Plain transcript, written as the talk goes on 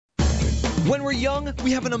When we're young,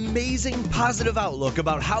 we have an amazing, positive outlook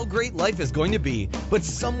about how great life is going to be, but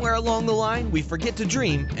somewhere along the line, we forget to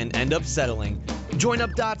dream and end up settling. Join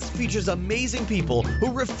Up Dots features amazing people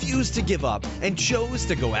who refuse to give up and chose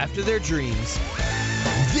to go after their dreams.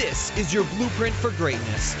 This is your blueprint for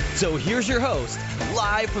greatness. So here's your host,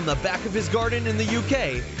 live from the back of his garden in the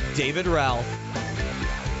UK, David Ralph.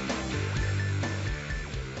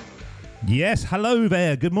 Yes, hello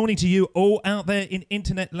there. Good morning to you all out there in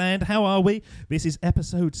internet land. How are we? This is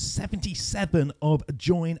episode 77 of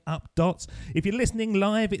Join Up Dots. If you're listening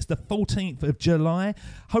live, it's the 14th of July.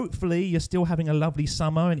 Hopefully, you're still having a lovely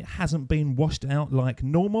summer and it hasn't been washed out like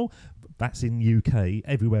normal. That's in UK.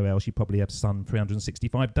 Everywhere else, you probably have sun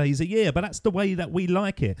 365 days a year, but that's the way that we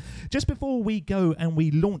like it. Just before we go and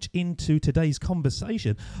we launch into today's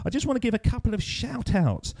conversation, I just want to give a couple of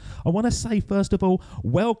shout-outs. I want to say, first of all,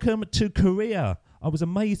 welcome to Korea. I was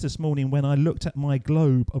amazed this morning when I looked at my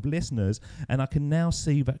globe of listeners and I can now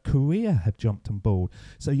see that Korea have jumped on board.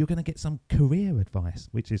 So you're going to get some career advice,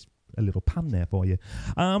 which is a little pun there for you.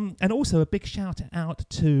 And also a big shout out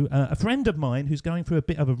to a friend of mine who's going through a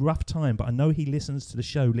bit of a rough time, but I know he listens to the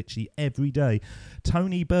show literally every day,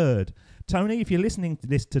 Tony Bird. Tony, if you're listening to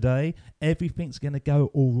this today, everything's going to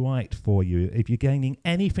go all right for you. If you're gaining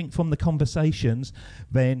anything from the conversations,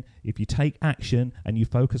 then if you take action and you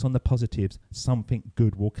focus on the positives, something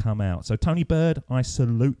good will come out. So Tony Bird, I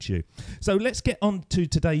salute you. So let's get on to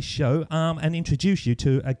today's show and introduce you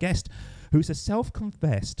to a guest who's a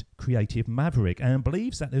self-confessed creative maverick and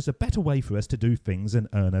believes that there's a better way for us to do things and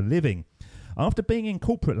earn a living. After being in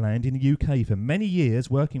corporate land in the UK for many years,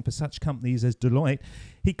 working for such companies as Deloitte,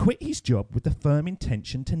 he quit his job with the firm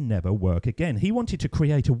intention to never work again. He wanted to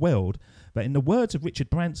create a world that, in the words of Richard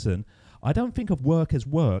Branson, I don't think of work as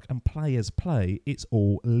work and play as play, it's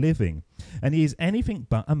all living. And he is anything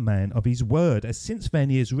but a man of his word, as since then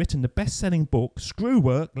he has written the best-selling book, Screw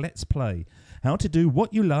Work Let's Play, How to Do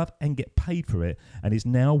What You Love and Get Paid for It, and is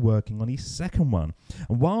now working on his second one.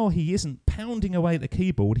 And while he isn't pounding away at the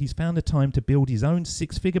keyboard, he's found the time to build his own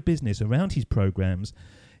six-figure business around his programs,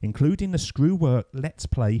 including the Screw Work Let's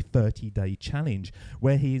Play 30-Day Challenge,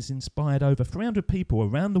 where he has inspired over 300 people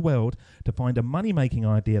around the world to find a money-making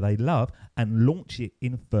idea they love and launch it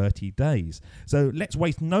in 30 days. So let's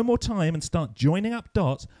waste no more time and start joining up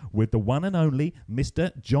dots with the one and only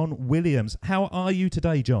Mr. John Williams. How are you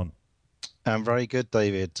today, John? I'm very good,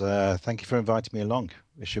 David. Thank you for inviting me along.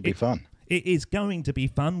 It should be fun. It is going to be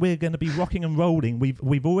fun. We're going to be rocking and rolling.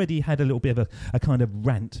 We've already had a little bit of a kind of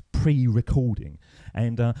rant pre-recording.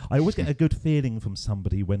 And I always get a good feeling from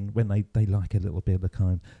somebody when they like a little bit of a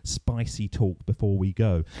kind of spicy talk before we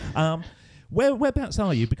go. Whereabouts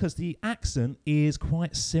are you? Because the accent is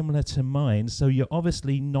quite similar to mine. So you're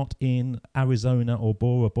obviously not in Arizona or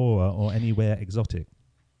Bora Bora or anywhere exotic.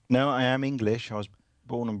 No, I am English. I was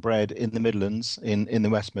born and bred in the Midlands, in the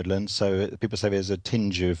West Midlands. So people say there's a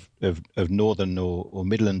tinge of Northern or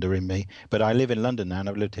Midlander in me. But I live in London now, and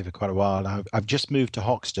I've lived here for quite a while. I've just moved to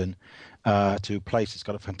Hoxton, to a place that's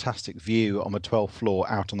got a fantastic view on the 12th floor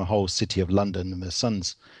out on the whole city of London, and the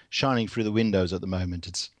sun's shining through the windows at the moment.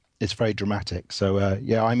 It's very dramatic. So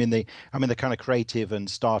yeah, I'm in the kind of creative and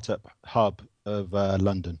startup hub of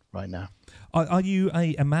London right now. Are you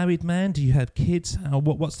a married man? Do you have kids?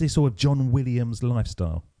 What's this sort of John Williams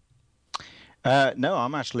lifestyle? No,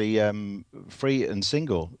 I'm actually free and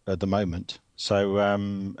single at the moment. So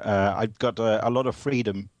I've got a lot of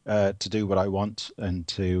freedom to do what I want and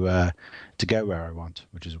to go where I want,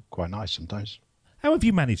 which is quite nice sometimes. How have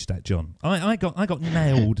you managed that, John? I got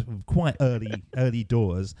nailed quite early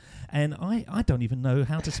doors, and I don't even know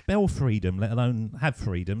how to spell freedom, let alone have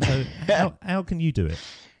freedom. So how can you do it?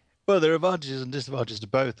 Well, there are advantages and disadvantages to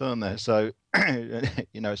both, aren't there? So,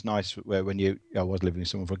 it's nice when I was living with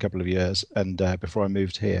someone for a couple of years and before I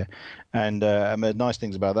moved here. And there's nice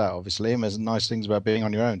things about that, obviously. And there's nice things about being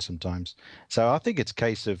on your own sometimes. So I think it's a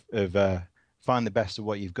case of find the best of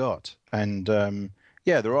what you've got. And,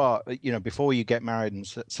 there are, before you get married and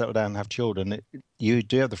settle down and have children, you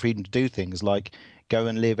do have the freedom to do things like go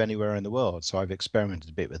and live anywhere in the world. So I've experimented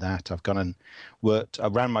a bit with that. I've gone and worked. I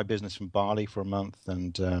ran my business from Bali for a month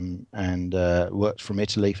and worked from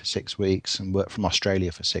Italy for 6 weeks and worked from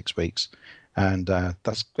Australia for 6 weeks. And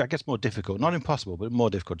that's, I guess, more difficult. Not impossible, but more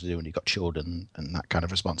difficult to do when you've got children and that kind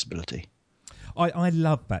of responsibility. I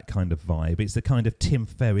love that kind of vibe. It's the kind of Tim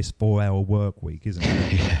Ferriss 4-hour work week, isn't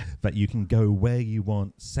it? Yeah. That you can go where you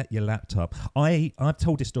want, set your laptop. I've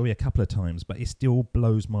told this story a couple of times, but it still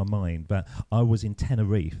blows my mind that I was in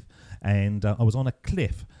Tenerife and I was on a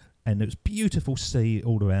cliff and it was beautiful sea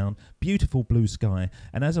all around, beautiful blue sky.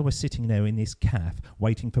 And as I was sitting there in this cafe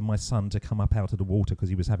waiting for my son to come up out of the water because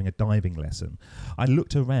he was having a diving lesson, I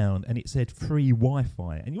looked around and it said free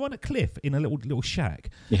Wi-Fi, and you're on a cliff in a little shack.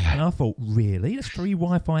 Yeah. And I thought, really? There's free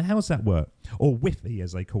Wi-Fi? How's that work? Or Wi-Fi,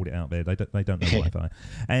 as they call it out there. They don't know Wi-Fi.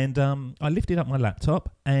 And I lifted up my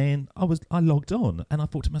laptop and I logged on, and I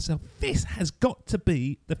thought to myself, this has got to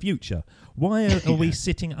be the future. Why are we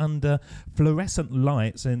sitting under fluorescent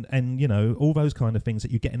lights and you know, all those kind of things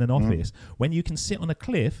that you get in an office when you can sit on a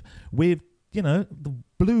cliff with, you know, the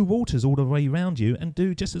blue waters all the way around you and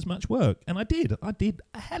do just as much work? And I did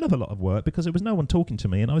a hell of a lot of work because there was no one talking to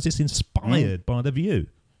me, and I was just inspired by the view.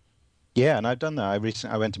 Yeah, and I've done that.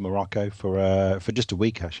 I went to Morocco for just a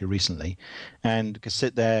week actually recently, and could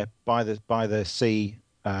sit there by the sea,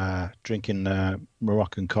 drinking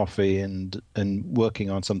Moroccan coffee and working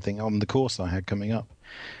on something on the course I had coming up.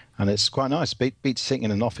 And it's quite nice. Beats sitting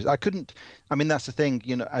in an office. I mean, that's the thing,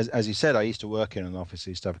 you know, as you said, I used to work in an office.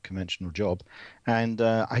 I used to have a conventional job, and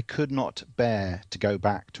I could not bear to go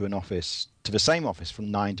back to an office, to the same office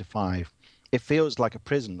from 9 to 5. It feels like a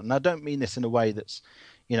prison. And I don't mean this in a way that's,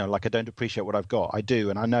 you know, like I don't appreciate what I've got. I do.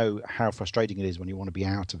 And I know how frustrating it is when you want to be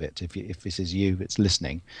out of it, if this is you that's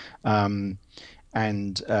listening. So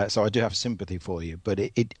I do have sympathy for you, but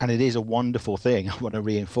it is a wonderful thing. I want to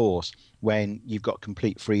reinforce when you've got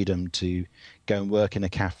complete freedom to go and work in a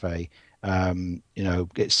cafe, you know,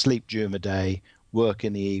 get sleep during the day, work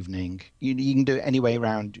in the evening. You can do it any way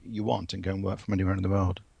around you want and go and work from anywhere in the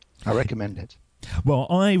world. I recommend it. Well,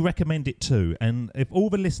 I recommend it too. And if all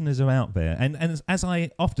the listeners are out there, and as I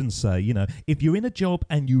often say, you know, if you're in a job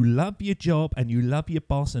and you love your job and you love your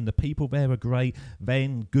boss and the people there are great,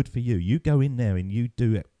 then good for you. You go in there and you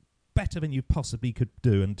do it better than you possibly could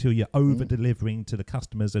do until you're over-delivering to the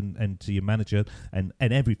customers and to your manager and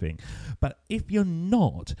everything. But if you're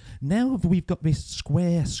not, now we've got this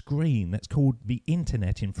square screen that's called the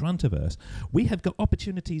internet in front of us, we have got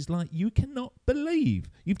opportunities like you cannot believe.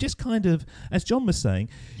 You've just kind of, as John was saying,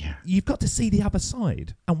 you've got to see the other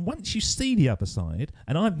side. And once you see the other side,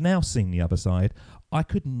 and I've now seen the other side, I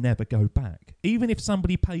could never go back. Even if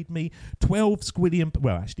somebody paid me 12 squillion,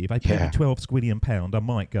 well, actually, if they paid me 12 squillion pound, I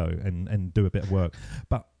might go and do a bit of work.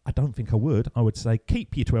 But I don't think I would. I would say,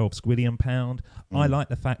 keep your 12 squillion pound. I like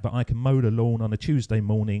the fact that I can mow the lawn on a Tuesday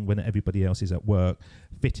morning when everybody else is at work,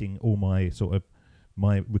 fitting all my sort of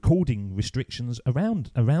my recording restrictions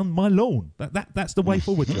around my lawn. That's the way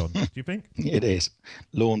forward, John. Do you think? It is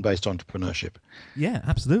lawn-based entrepreneurship. Yeah,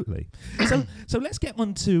 absolutely. So let's get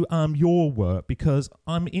on to your work, because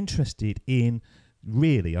I'm interested in,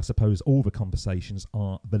 really, I suppose all the conversations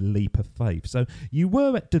are the leap of faith. So you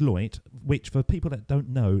were at Deloitte, which for people that don't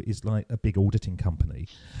know is like a big auditing company,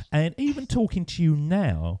 and even talking to you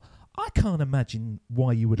now, I can't imagine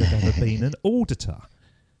why you would have ever been an auditor.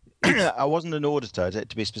 I wasn't an auditor,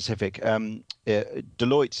 to be specific.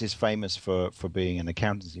 Deloitte is famous for being an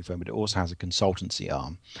accountancy firm, but it also has a consultancy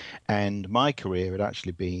arm. And my career had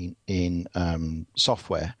actually been in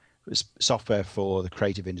software. It was software for the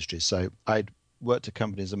creative industry. So I'd worked at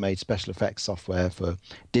companies that made special effects software for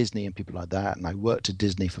Disney and people like that. And I worked at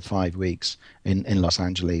Disney for 5 weeks in Los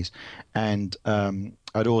Angeles. And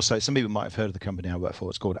I'd also, some people might have heard of the company I worked for.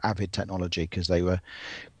 It's called Avid Technology, because they were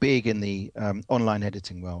big in the online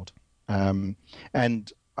editing world.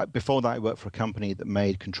 And before that, I worked for a company that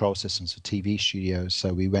made control systems for TV studios.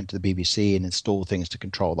 So we went to the BBC and installed things to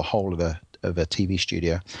control the whole of a TV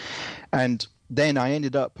studio. And then I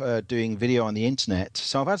ended up doing video on the internet.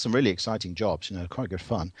 So I've had some really exciting jobs, you know, quite good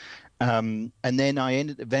fun. And then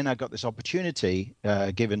I got this opportunity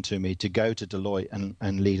given to me to go to Deloitte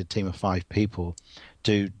and lead a team of 5 people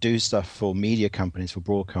to do stuff for media companies, for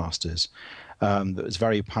broadcasters. That was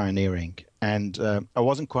very pioneering. And I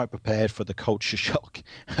wasn't quite prepared for the culture shock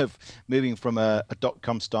of moving from a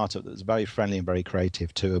dot-com startup that was very friendly and very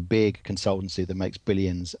creative to a big consultancy that makes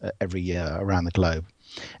billions every year around the globe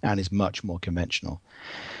and is much more conventional.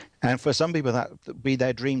 And for some people, that would be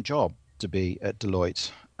their dream job, to be at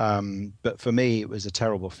Deloitte. But for me, it was a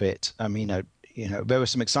terrible fit. I mean, you know, there were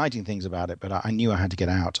some exciting things about it, but I knew I had to get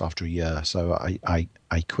out after a year, so I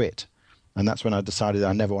quit. And that's when I decided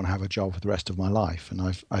I never want to have a job for the rest of my life, and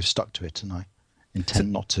I've stuck to it, and I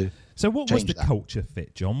intend not to. So what was the culture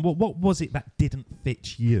fit, John? What was it that didn't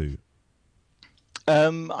fit you?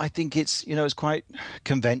 I think it's quite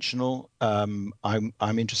conventional. I'm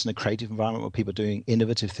interested in a creative environment where people are doing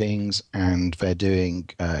innovative things, and they're doing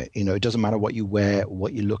it doesn't matter what you wear,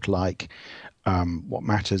 what you look like. What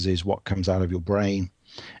matters is what comes out of your brain.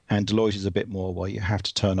 And Deloitte is a bit more where you have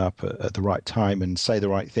to turn up at the right time and say the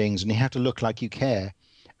right things, and you have to look like you care.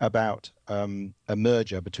 about a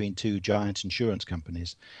merger between two giant insurance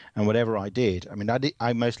companies. And whatever I did,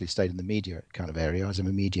 I mostly stayed in the media kind of area. I was in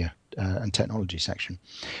the media and technology section,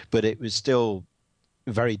 but it was still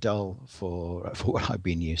very dull for what I've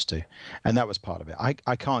been used to, and that was part of it.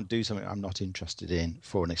 I can't do something I'm not interested in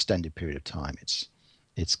for an extended period of time.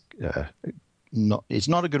 It's not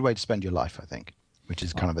a good way to spend your life, I think, which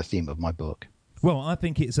is kind of the theme of my book. Well, I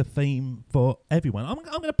think it's a theme for everyone. I'm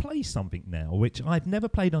going to play something now, which I've never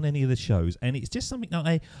played on any of the shows, and it's just something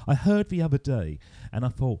that I heard the other day, and I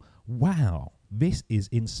thought, wow, this is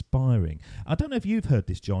inspiring. I don't know if you've heard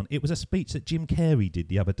this, John. It was a speech that Jim Carrey did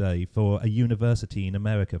the other day for a university in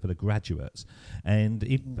America for the graduates. And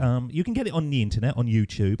if you can get it on the internet, on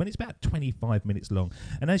YouTube, and it's about 25 minutes long.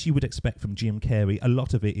 And as you would expect from Jim Carrey, a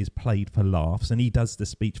lot of it is played for laughs, and he does the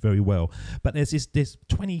speech very well. But there's this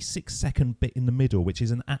 26-second bit in the middle, which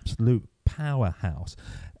is an absolute powerhouse.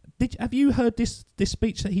 Have you heard this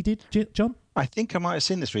speech that he did, John? I think I might have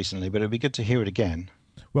seen this recently, but it'd be good to hear it again.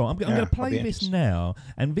 Well, I'm going to play this now,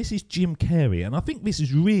 and this is Jim Carrey, and I think this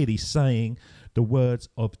is really saying the words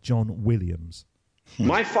of John Williams.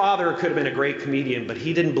 My father could have been a great comedian, but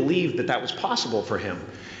he didn't believe that was possible for him.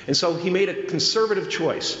 And so he made a conservative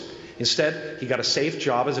choice. Instead, he got a safe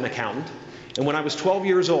job as an accountant, and when I was 12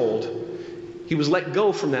 years old, he was let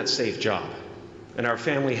go from that safe job, and our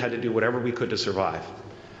family had to do whatever we could to survive.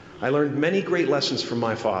 I learned many great lessons from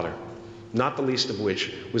my father, not the least of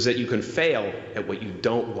which was that you can fail at what you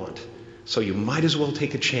don't want. So you might as well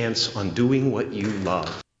take a chance on doing what you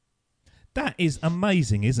love. That is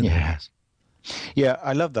amazing, isn't it? Yeah,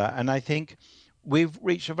 I love that. And I think we've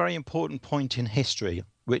reached a very important point in history,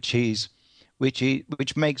 which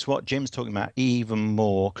makes what Jim's talking about even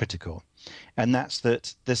more critical. And that's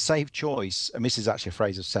that the safe choice, and this is actually a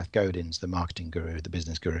phrase of Seth Godin's, the marketing guru, the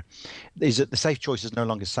business guru, is that the safe choice is no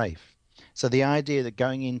longer safe. So the idea that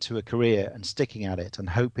going into a career and sticking at it and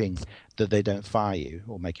hoping that they don't fire you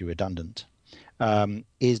or make you redundant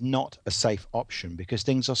is not a safe option, because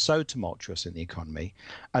things are so tumultuous in the economy,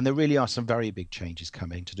 and there really are some very big changes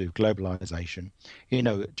coming to do with globalization.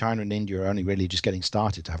 China and India are only really just getting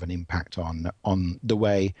started to have an impact on the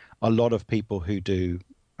way a lot of people who do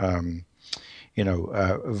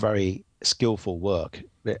very skillful work,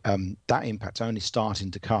 that impact's only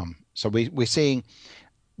starting to come. So we're seeing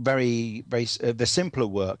the simpler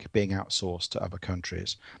work being outsourced to other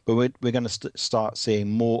countries, but we're going to start seeing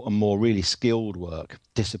more and more really skilled work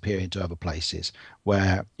disappearing to other places,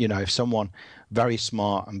 where if someone very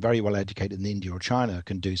smart and very well educated in India or China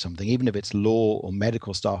can do something, even if it's law or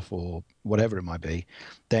medical stuff or whatever it might be,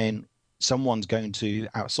 then someone's going to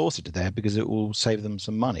outsource it to there because it will save them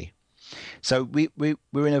some money. So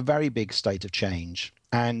we're in a very big state of change,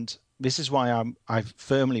 and this is why I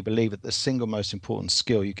firmly believe that the single most important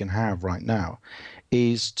skill you can have right now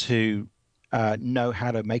is to know how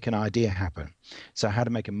to make an idea happen. So how to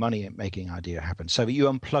make a money at making an idea happen. So that you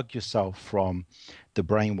unplug yourself from the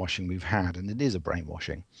brainwashing we've had, and it is a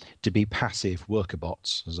brainwashing, to be passive worker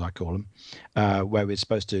bots, as I call them, where we're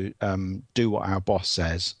supposed to do what our boss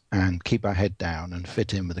says and keep our head down and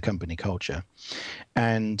fit in with the company culture,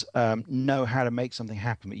 and know how to make something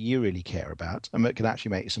happen that you really care about and that can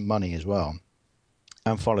actually make you some money as well,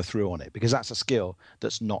 and follow through on it, because that's a skill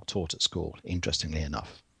that's not taught at school, interestingly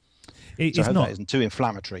enough. It's I hope not. That isn't too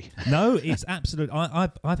inflammatory. No, it's absolute.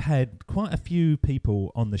 I've had quite a few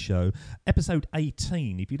people on the show. Episode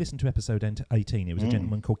 18, if you listen to episode 18, it was a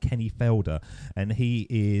gentleman called Kenny Felder, and he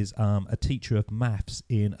is a teacher of maths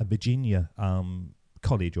in a Virginia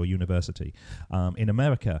college or university in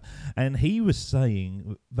America. And he was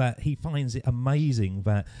saying that he finds it amazing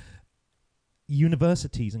that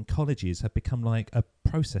universities and colleges have become like a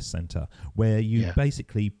process center where you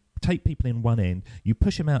basically take people in one end, you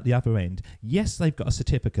push them out the other end. Yes, they've got a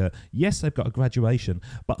certificate. Yes, they've got a graduation,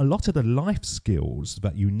 but a lot of the life skills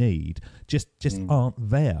that you need just aren't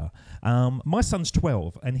there. My son's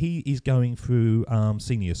 12, and he is going through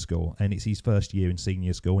senior school, and it's his first year in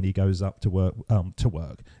senior school, and he goes up to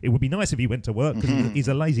work. It would be nice if he went to work, because he's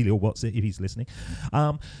a lazy little what's it if he's listening.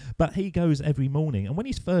 But he goes every morning, and when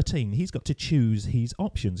he's 13, he's got to choose his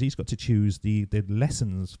options. He's got to choose the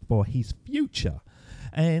lessons for his future.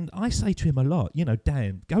 And I say to him a lot,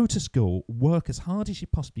 Dan, go to school, work as hard as you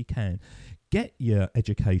possibly can, get your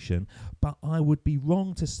education, but I would be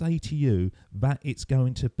wrong to say to you that it's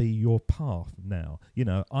going to be your path now.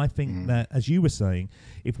 I think that, as you were saying,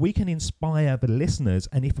 if we can inspire the listeners,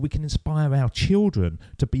 and if we can inspire our children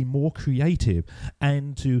to be more creative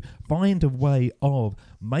and to find a way of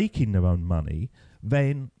making their own money,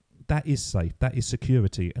 then that is safe, that is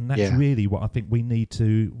security, and that's really what I think we need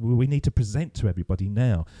to present to everybody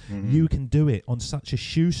now. You can do it on such a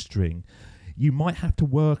shoestring. You might have to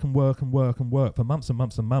work and work and work and work for months and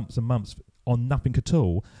months and months and months on nothing at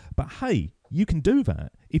all, but hey, you can do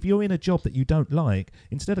that. If you're in a job that you don't like,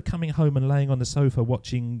 instead of coming home and laying on the sofa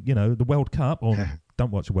watching, the World Cup, or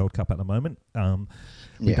don't watch the World Cup at the moment.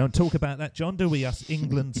 We don't talk about that, John, do we, us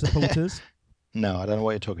England supporters? No, I don't know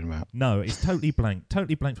what you're talking about. No, it's totally blank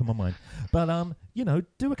from my mind. But,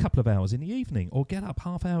 do a couple of hours in the evening or get up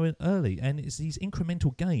half hour early, and it's these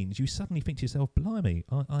incremental gains. You suddenly think to yourself, blimey,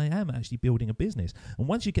 I am actually building a business. And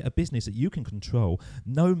once you get a business that you can control,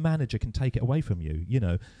 no manager can take it away from you.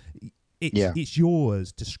 It's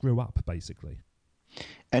yours to screw up, basically.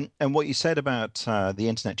 And what you said about the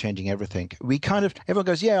internet changing everything, everyone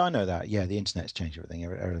goes, yeah, I know that. Yeah, the internet's changed everything.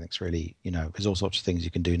 Everything's really, there's all sorts of things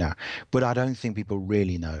you can do now. But I don't think people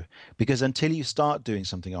really know, because until you start doing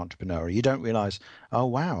something entrepreneurial, you don't realize, oh,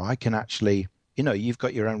 wow, I can actually, you've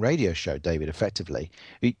got your own radio show, David, effectively.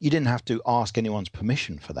 You didn't have to ask anyone's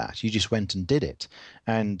permission for that. You just went and did it.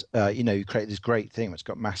 And, you create this great thing that's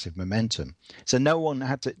got massive momentum. So no one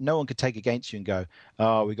could take against you and go,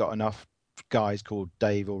 oh, we got enough guys called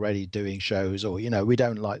Dave already doing shows, or we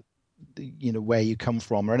don't like where you come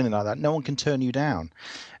from or anything like that. No one can turn you down.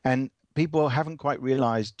 And people haven't quite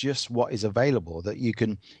realized just what is available, that you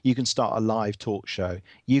can start a live talk show,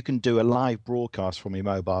 you can do a live broadcast from your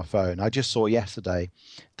mobile phone. I just saw yesterday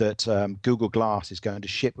that Google Glass is going to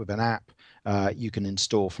ship with an app you can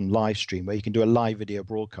install from Livestream, where you can do a live video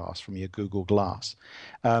broadcast from your Google Glass.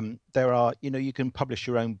 There are, you can publish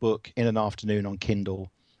your own book in an afternoon on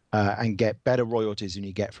Kindle and get better royalties than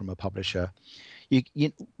you get from a publisher.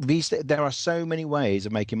 There are so many ways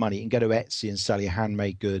of making money. You can go to Etsy and sell your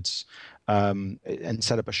handmade goods and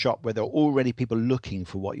set up a shop where there are already people looking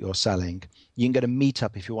for what you're selling. You can go to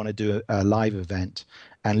Meetup if you want to do a live event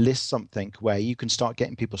and list something where you can start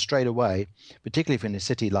getting people straight away, particularly if you're in a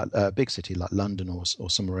city like a big city like London or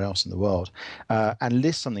somewhere else in the world, and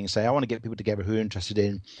list something and say, I want to get people together who are interested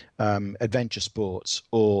in adventure sports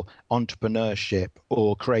or entrepreneurship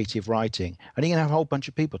or creative writing. And you can have a whole bunch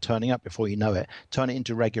of people turning up before you know it, turn it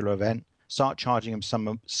into a regular event, start charging them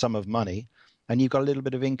some of money, and you've got a little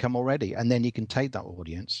bit of income already. And then you can take that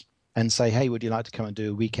audience and say, hey, would you like to come and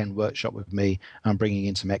do a weekend workshop with me? I'm bringing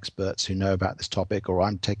in some experts who know about this topic, or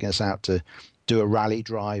I'm taking us out to do a rally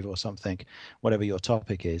drive or something, whatever your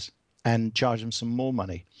topic is, and charge them some more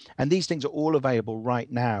money. And these things are all available right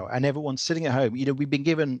now. And everyone's sitting at home. We've been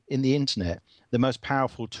given in the internet the most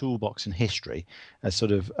powerful toolbox in history, a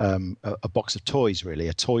sort of a box of toys, really,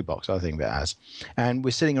 a toy box, I think of it as. And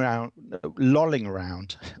we're sitting around, lolling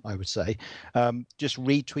around, I would say, just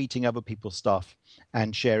retweeting other people's stuff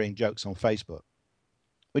and sharing jokes on Facebook,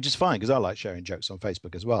 which is fine because I like sharing jokes on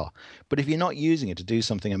Facebook as well. But if you're not using it to do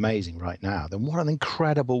something amazing right now, then what an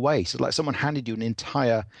incredible waste. It's like someone handed you an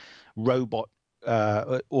entire robot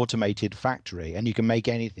automated factory and you can make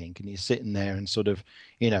anything, and you're sitting there and sort of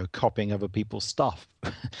copying other people's stuff.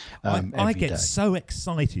 I get so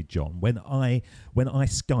excited, John, when I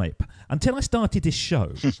Skype. Until I started this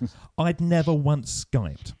show I'd never once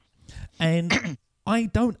Skyped, and I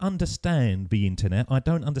don't understand the internet. I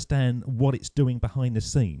don't understand what it's doing behind the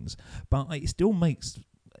scenes, but it still makes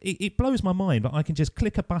it blows my mind that I can just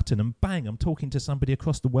click a button and bang, I'm talking to somebody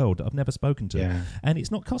across the world that I've never spoken to. And it's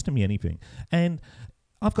not costing me anything. And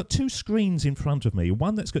I've got two screens in front of me,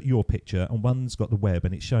 one that's got your picture and one's got the web,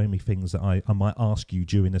 and it's showing me things that I might ask you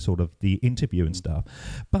during the sort of the interview and stuff.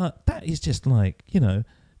 But that is just like,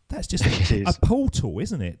 that's just a portal,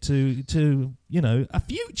 isn't it, to a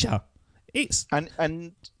future. It's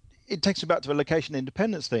and it takes me back to the location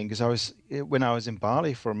independence thing, because when I was in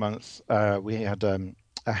Bali for a month, we had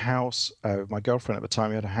a house. My girlfriend at the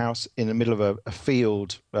time, we had a house in the middle of a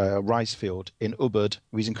field, a rice field in Ubud.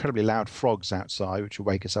 These incredibly loud frogs outside, which would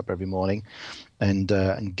wake us up every morning, and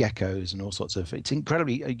geckos and all sorts of. It's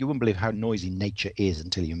incredibly. You wouldn't believe how noisy nature is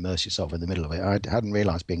until you immerse yourself in the middle of it. I hadn't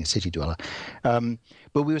realised, being a city dweller,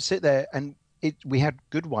 but we would sit there and. We had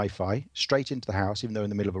good Wi-Fi straight into the house, even though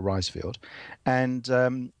in the middle of a rice field.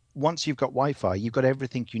 And once you've got Wi-Fi, you've got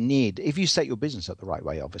everything you need. If you set your business up the right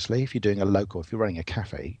way, obviously. If you're doing if you're running a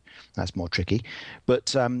cafe, that's more tricky.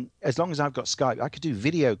 But as long as I've got Skype, I could do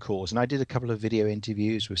video calls. And I did a couple of video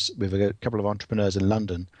interviews with a couple of entrepreneurs in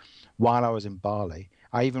London while I was in Bali.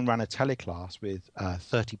 I even ran a teleclass with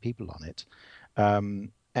 30 people on it.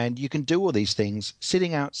 And you can do all these things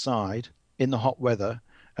sitting outside in the hot weather,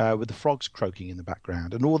 with the frogs croaking in the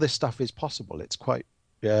background, and all this stuff is possible. It's quite,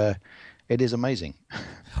 it is amazing.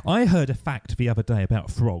 I heard a fact the other day about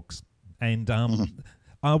frogs, and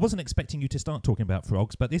I wasn't expecting you to start talking about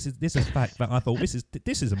frogs, but this is a fact that I thought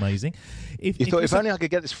this is amazing. If only I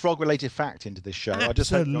could get this frog-related fact into this show. I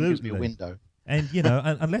just hope John gives me a window. And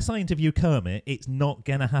unless I interview Kermit, it's not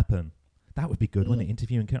gonna happen. That would be good, wouldn't it?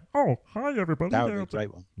 Interviewing Kermit. Oh, hi everybody. That would be a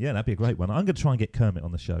great one. Yeah, that'd be a great one. I'm going to try and get Kermit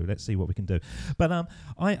on the show. Let's see what we can do. But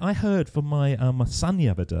I heard from my son the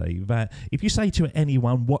other day that if you say to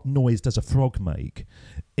anyone, what noise does a frog make,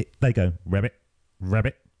 they go, rabbit,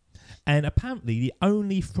 rabbit. And apparently the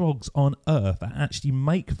only frogs on Earth that actually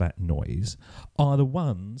make that noise are the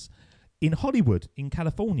ones in Hollywood, in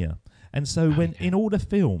California. And so in all the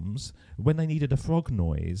films, when they needed a frog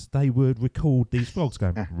noise, they would record these frogs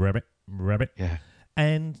going, rabbit, rabbit. Yeah.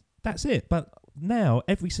 And that's it. But now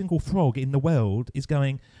every single frog in the world is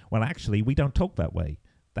going, well, actually, we don't talk that way.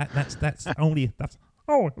 That's only it's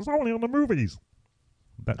only on the movies.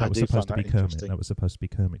 That was supposed to be Kermit. That was supposed to be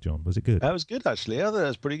Kermit, John. Was it good? That was good, actually. I thought that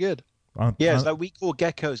was pretty good. So we call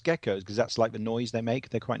geckos because that's like the noise they make.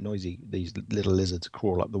 They're quite noisy, these little lizards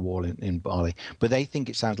crawl up the wall in Bali. But they think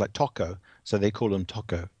it sounds like taco, so they call them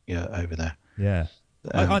taco over there. Yeah.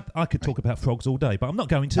 I could talk about frogs all day, but I'm not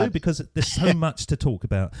going to because there's so much to talk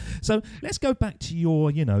about. So let's go back to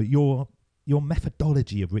your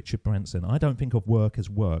methodology of Richard Branson. I don't think of work as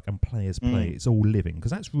work and play as play. It's all living,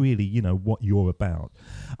 because that's really, what you're about.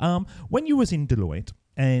 When you was in Deloitte,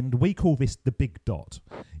 and we call this the big dot,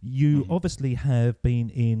 you obviously have been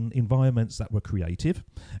in environments that were creative,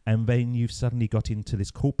 and then you've suddenly got into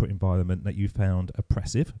this corporate environment that you found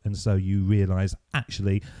oppressive, and so you realise,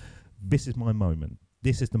 actually, this is my moment.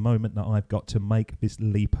 This is the moment that I've got to make this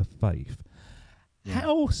leap of faith. Yeah.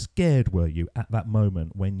 How scared were you at that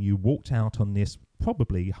moment when you walked out on this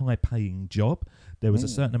probably high-paying job? There was a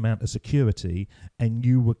certain amount of security, and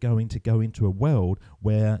you were going to go into a world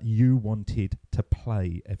where you wanted to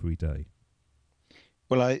play every day.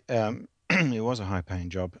 Well, it was a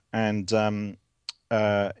high-paying job, and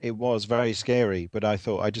it was very scary. But I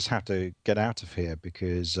thought I just have to get out of here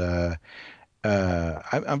because I'm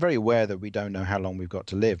very aware that we don't know how long we've got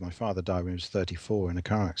to live. My father died when he was 34 in a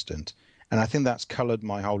car accident. And I think that's coloured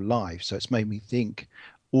my whole life. So it's made me think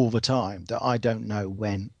all the time that I don't know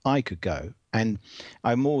when I could go. And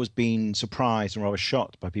I'm always been surprised and rather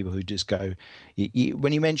shocked by people who just go,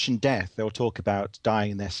 when you mention death, they'll talk about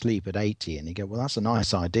dying in their sleep at 80. And you go, well, that's a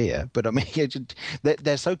nice idea. But I mean,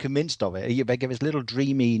 they're so convinced of it. They give this little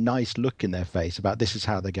dreamy, nice look in their face about this is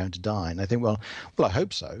how they're going to die. And I think, well, I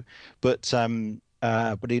hope so. But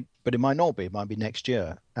it might not be. It might be next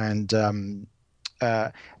year. And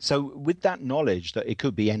so with that knowledge that it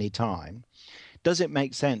could be any time, does it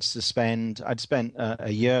make sense to spend, I'd spent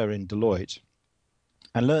a year in Deloitte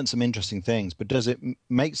and learned some interesting things, but does it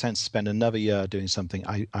make sense to spend another year doing something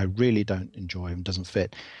I really don't enjoy and doesn't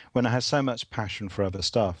fit when I have so much passion for other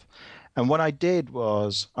stuff? And what I did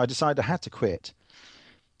was I decided I had to quit.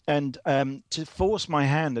 And to force my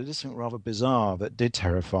hand, I did something rather bizarre that did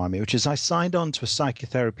terrify me, which is I signed on to a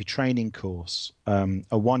psychotherapy training course,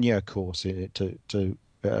 a one-year course that's at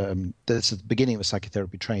the beginning of a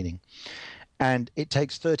psychotherapy training. And it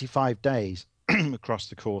takes 35 days across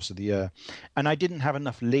the course of the year. And I didn't have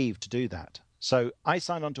enough leave to do that. So I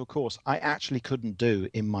signed on to a course I actually couldn't do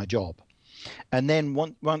in my job. And then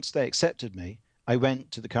once they accepted me, I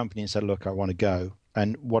went to the company and said, look, I want to go.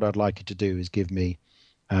 And what I'd like you to do is give me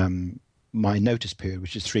my notice period,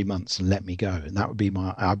 which is 3 months, and let me go. And that would be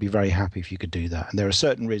I'd be very happy if you could do that. And there are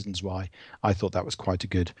certain reasons why I thought that was quite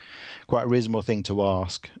a reasonable thing to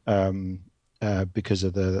ask. Because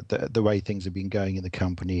of the way things have been going in the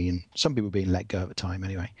company, and some people being let go at the time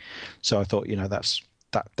anyway. So I thought,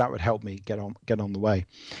 that would help me get on the way,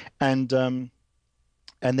 and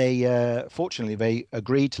they fortunately they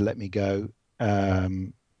agreed to let me go,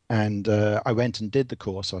 and I went and did the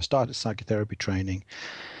course. So I started psychotherapy training,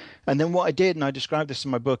 and then what I did, and I described this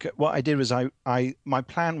in my book, what I did was my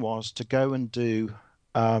plan was to go and do.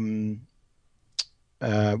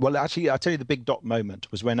 Well, actually, I'll tell you the big dot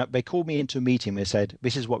moment was when they called me into a meeting. They said,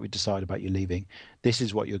 this is what we decided about you leaving. This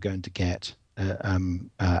is what you're going to get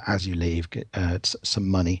as you leave, some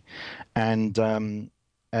money. And I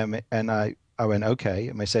went, okay.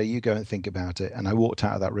 And they say, you go and think about it. And I walked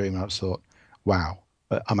out of that room and I just thought, wow,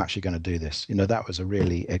 I'm actually going to do this. That was a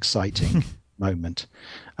really exciting moment.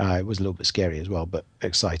 It was a little bit scary as well, but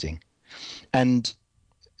exciting. And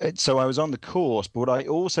so I was on the course, but what I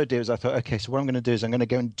also did is I thought, okay, so what I'm going to do is I'm going to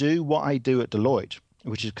go and do what I do at Deloitte,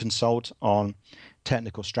 which is consult on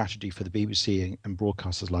technical strategy for the BBC and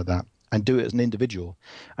broadcasters like that, and do it as an individual.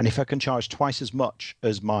 And if I can charge twice as much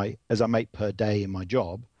as I make per day in my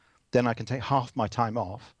job, then I can take half my time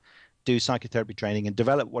off, do psychotherapy training, and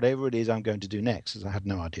develop whatever it is I'm going to do next, as I had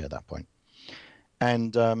no idea at that point.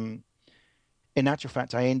 And in actual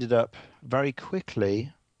fact, I ended up very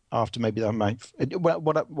quickly after maybe that month. Well,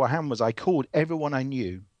 what happened was I called everyone I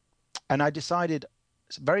knew, and I decided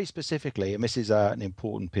very specifically, and this is an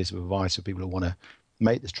important piece of advice for people who want to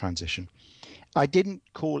make this transition. I didn't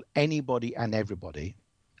call anybody and everybody.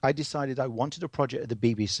 I decided I wanted a project at the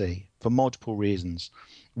BBC for multiple reasons.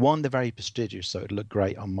 One, they're very prestigious, so it looked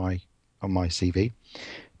great on my CV.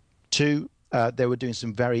 Two, they were doing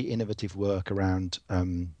some very innovative work around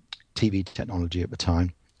TV technology at the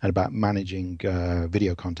time and about managing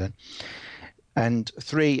video content. And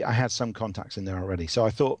three, I had some contacts in there already. So I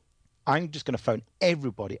thought, I'm just going to phone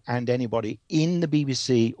everybody and anybody in the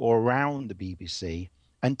BBC or around the BBC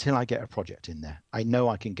until I get a project in there. I know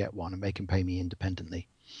I can get one and they can pay me independently.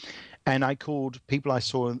 And I called people I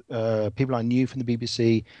saw, people I knew from the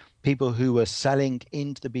BBC, people who were selling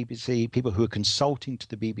into the BBC, people who were consulting to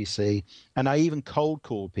the BBC. And I even cold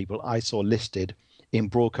called people I saw listed in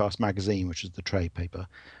Broadcast Magazine, which is the trade paper,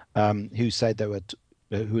 who said who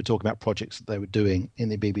were talking about projects that they were doing in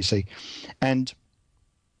the BBC. And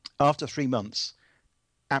after 3 months,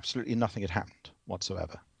 absolutely nothing had happened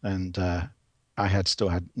whatsoever. And I still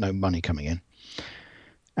had no money coming in.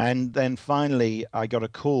 And then finally, I got a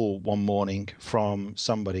call one morning from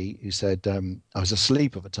somebody who said, I was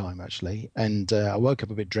asleep at the time, actually, and I woke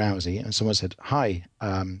up a bit drowsy, and someone said, hi,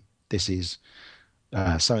 this is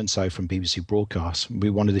so-and-so from BBC Broadcast. We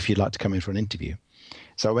wondered if you'd like to come in for an interview.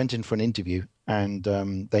 So I went in for an interview, and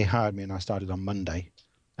they hired me, and I started on Monday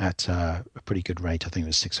at a pretty good rate. I think it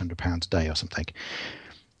was £600 a day or something,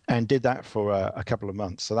 and did that for a couple of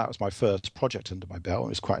months. So that was my first project under my belt. It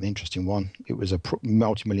was quite an interesting one. It was a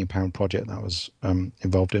multi-million-pound project that I was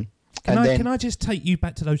involved in. Can I just take you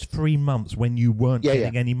back to those 3 months when you weren't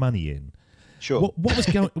getting any money in? Sure.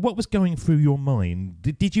 What was going through your mind?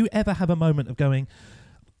 Did you ever have a moment of going,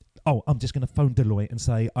 oh, I'm just going to phone Deloitte and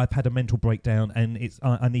say I've had a mental breakdown and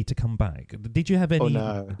I need to come back? Did you have any? Oh,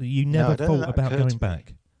 no. You never thought about going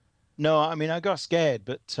back? No, I mean, I got scared,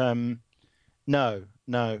 but no.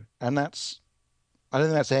 And I don't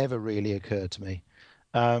think that's ever really occurred to me.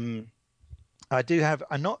 I'm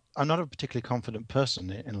not a particularly confident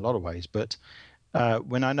person in a lot of ways, but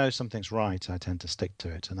when I know something's right, I tend to stick to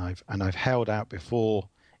it. And I've held out before.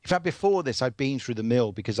 In fact, before this, I'd been through the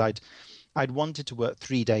mill because I'd wanted to work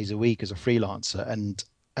 3 days a week as a freelancer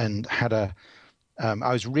and had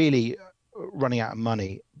I was really running out of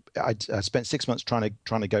money. I spent 6 months trying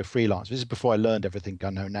to go freelance. This is before I learned everything I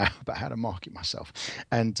know now about how to market myself,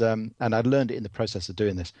 and I'd learned it in the process of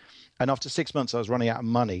doing this. And after 6 months, I was running out of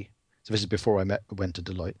money. So this is before I went to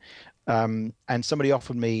Deloitte, and somebody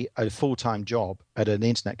offered me a full-time job at an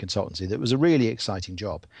internet consultancy that was a really exciting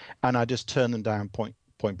job, and I just turned them down point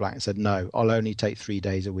blank and said, no, I'll only take 3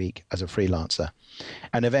 days a week as a freelancer.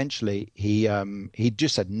 And eventually he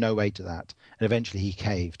just said no way to that, and eventually he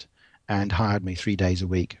caved and hired me 3 days a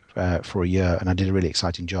week for a year, and I did a really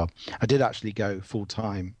exciting job. I did actually go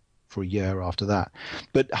full-time for a year after that.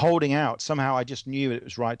 But holding out, somehow I just knew it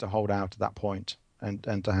was right to hold out at that point and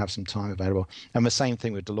to have some time available. And the same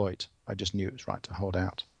thing with Deloitte. I just knew it was right to hold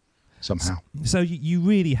out somehow. So you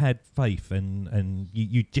really had faith and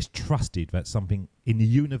you just trusted that something in the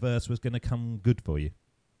universe was going to come good for you?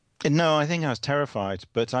 No, I think I was terrified,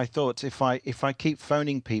 but I thought if I keep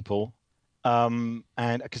phoning people, and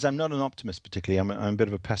because I'm not an optimist particularly, I'm a bit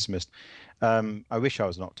of a pessimist. I wish I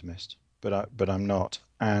was an optimist, but I'm not.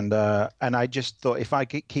 And I just thought if I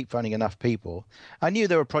keep phoning enough people, I knew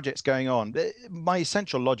there were projects going on. My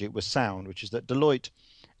essential logic was sound, which is that Deloitte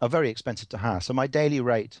are very expensive to hire. So my daily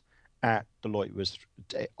rate at Deloitte was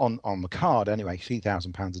on the card anyway,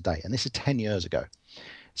 £3,000 a day, and this is 10 years ago.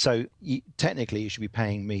 So technically, you should be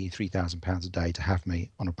paying me £3,000 a day to have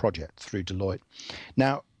me on a project through Deloitte.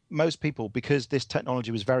 Now, most people, because this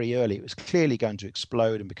technology was very early, it was clearly going to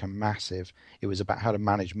explode and become massive. It was about how to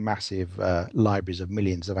manage massive libraries of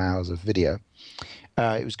millions of hours of video.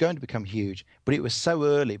 It was going to become huge, but it was so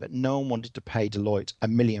early that no one wanted to pay Deloitte £1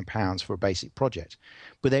 million for a basic project.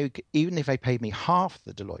 But even if they paid me half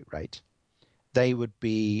the Deloitte rate, they would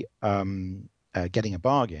be getting a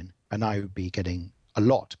bargain, and I would be getting a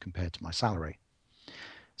lot compared to my salary.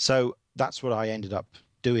 So that's what I ended up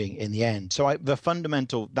doing in the end. So that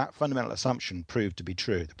fundamental assumption proved to be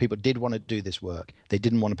true. The people did want to do this work. They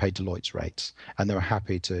didn't want to pay Deloitte's rates, and they were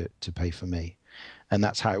happy to pay for me. And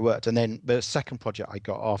that's how it worked. And then the second project I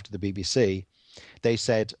got after the BBC, they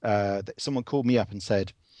said, someone called me up and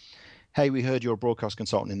said, hey, we heard you're a broadcast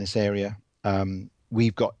consultant in this area.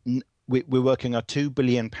 We're working a £2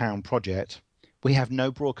 billion project. We have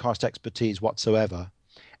no broadcast expertise whatsoever,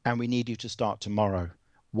 and we need you to start tomorrow.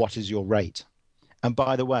 What is your rate? And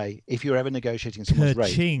by the way, if you're ever negotiating someone's rate,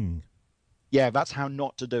 Ka-ching. yeah, that's how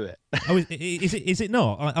not to do it. Oh, is it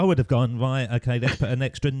not? I would have gone, right, okay, let's put an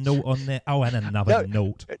extra naught on there. Oh, and another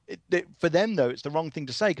naught. For them, though, it's the wrong thing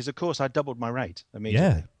to say because, of course, I doubled my rate immediately.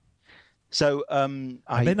 Yeah. So and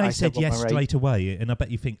then they said yes straight away, and I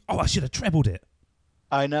bet you think, oh, I should have trebled it.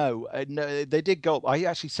 I know. No, they did go up. I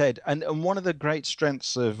actually said, and one of the great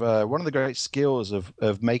strengths of, one of the great skills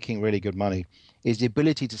of making really good money is the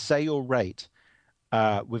ability to say your rate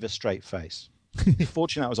with a straight face.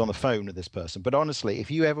 Fortunately, I was on the phone with this person. But honestly, if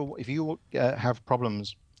you have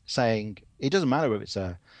problems saying, it doesn't matter if it's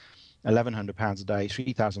 £1,100 a day,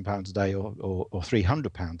 £3,000 a day, or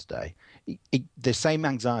 £300 a day, the same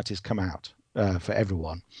anxieties come out for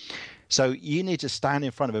everyone. So you need to stand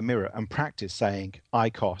in front of a mirror and practice saying, I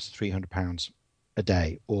cost £300 a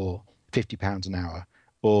day, or £50 an hour,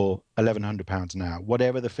 or £1,100 an hour,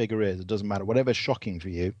 whatever the figure is. It doesn't matter. Whatever's shocking for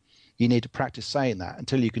you, you need to practice saying that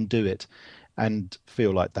until you can do it and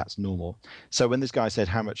feel like that's normal. So when this guy said,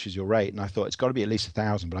 how much is your rate? And I thought, it's got to be at least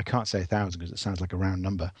 1,000, but I can't say 1,000 because it sounds like a round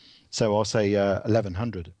number. So I'll say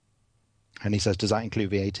 1,100. And he says, does that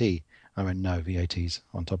include VAT? I went, no, VAT's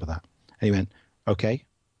on top of that. And he went, okay.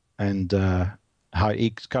 And he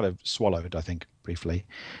kind of swallowed, I think, briefly.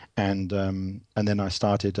 And then I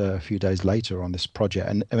started a few days later on this project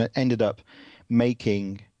and ended up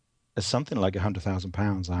making something like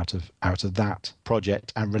 £100,000 out of that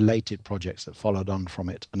project and related projects that followed on from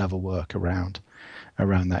it and other work around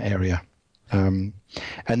that area. And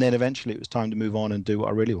then eventually it was time to move on and do what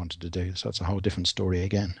I really wanted to do. So it's a whole different story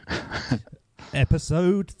again.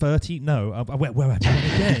 Episode 30. No, where am I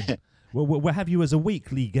again? We'll have you as a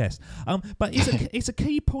weekly guest. But it's a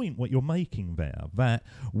key point what you're making there, that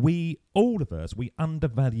all of us, we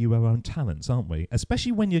undervalue our own talents, aren't we?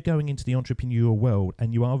 Especially when you're going into the entrepreneurial world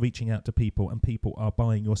and you are reaching out to people and people are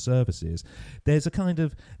buying your services. There's a kind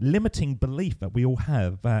of limiting belief that we all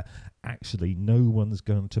have that actually no one's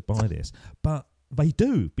going to buy this. But they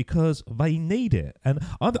do, because they need it. And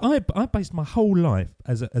I based my whole life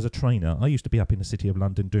as a trainer. I used to be up in the City of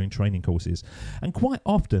London doing training courses. And quite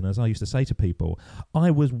often, as I used to say to people,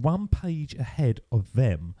 I was one page ahead of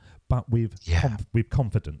them, but with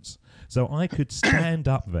confidence. So I could stand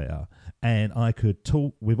up there and I could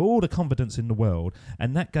talk with all the confidence in the world,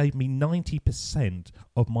 and that gave me 90%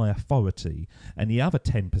 of my authority, and the other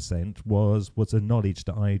 10% was the knowledge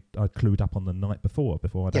that I clued up on the night before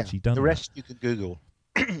I'd actually done the rest that. You could Google.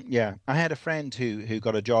 Yeah, I had a friend who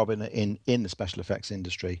got a job in the special effects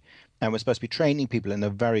industry and was supposed to be training people in a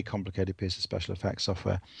very complicated piece of special effects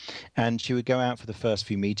software. And she would go out for the first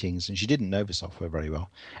few meetings, and she didn't know the software very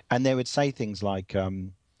well. And they would say things like,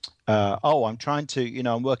 I'm trying to,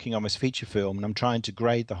 I'm working on this feature film and I'm trying to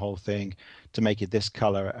grade the whole thing to make it this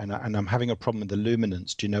color, and I'm having a problem with the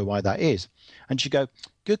luminance. Do you know why that is? And she'd go,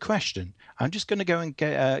 good question. I'm just going to go and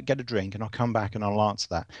get a drink, and I'll come back and I'll answer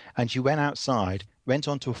that. And she went outside, went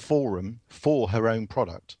onto a forum for her own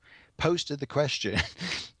product, posted the question,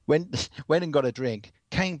 went and got a drink,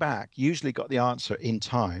 came back, usually got the answer in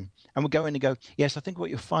time, and would go in and go, yes, I think what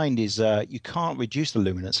you'll find is you can't reduce the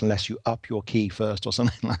luminance unless you up your key first or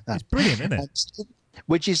something like that. It's brilliant, isn't it?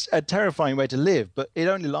 Which is a terrifying way to live, but it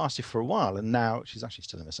only lasted for a while, and now she's actually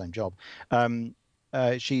still in the same job.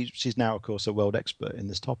 She's now, of course, a world expert in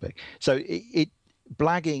this topic. So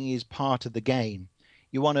blagging is part of the game.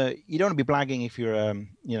 You don't want to be blagging if you're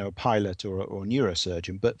a pilot or a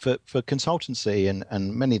neurosurgeon, but for consultancy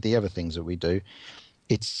and many of the other things that we do,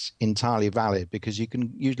 it's entirely valid, because you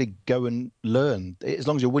can usually go and learn, as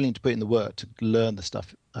long as you're willing to put in the work to learn the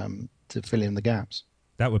stuff to fill in the gaps.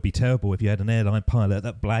 That would be terrible if you had an airline pilot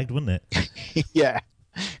that blagged, wouldn't it? Yeah.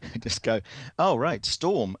 Just go, oh, right,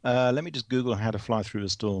 storm. Let me just Google how to fly through a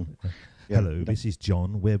storm. Yeah. Hello, this is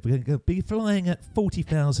John. We're going to be flying at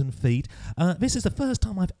 40,000 feet. This is the first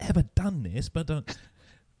time I've ever done this, but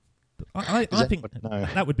I think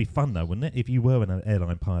that would be fun, though, wouldn't it, if you were an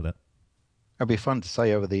airline pilot? It'd be fun to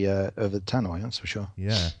say over the tannoy, that's for sure.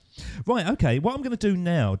 Yeah. Right, okay. What I'm going to do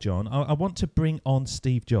now, John, I want to bring on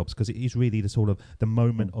Steve Jobs, because it is really the sort of the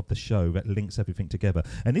moment of the show that links everything together.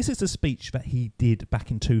 And this is the speech that he did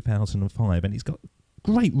back in 2005, and it's got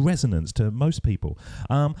great resonance to most people.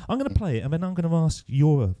 I'm going to play it, and then I'm going to ask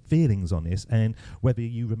your feelings on this and whether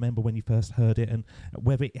you remember when you first heard it and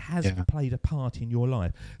whether it has played a part in your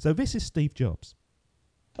life. So this is Steve Jobs.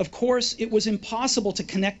 Of course, it was impossible to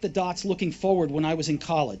connect the dots looking forward when I was in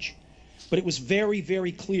college, but it was very,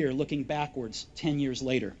 very clear looking backwards 10 years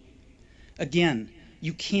later. Again,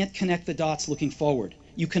 you can't connect the dots looking forward.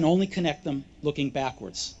 You can only connect them looking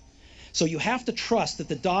backwards. So you have to trust that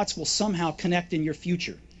the dots will somehow connect in your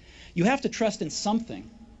future. You have to trust in something.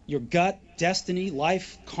 your gut, destiny,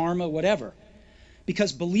 life, karma, whatever.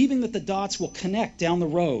 Because believing that the dots will connect down the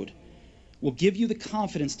road will give you the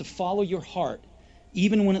confidence to follow your heart,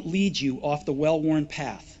 even when it leads you off the well-worn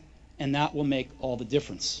path. And that will make all the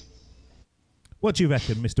difference. What do you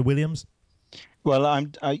reckon, Mr. Williams? Well,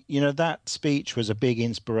 that speech was a big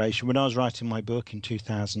inspiration. When I was writing my book in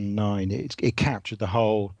 2009, it captured the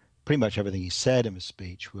whole, pretty much everything he said in the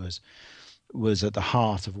speech was at the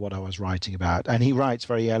heart of what I was writing about. And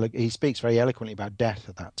he speaks very eloquently about death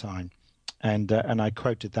at that time. And I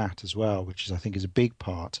quoted that as well, which I think is a big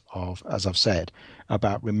part of, as I've said,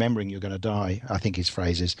 about remembering you're going to die. I think his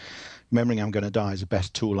phrase is, remembering I'm going to die is the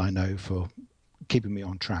best tool I know for keeping me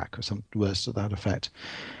on track, or some words to that effect.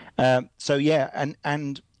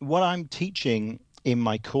 And what I'm teaching in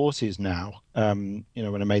my courses now, when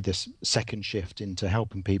I made this second shift into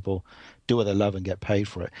helping people do what they love and get paid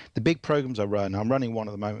for it, the big programs I run, I'm running one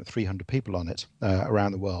at the moment, 300 people on it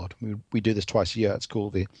around the world. We do this twice a year. It's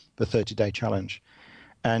called the 30-day challenge.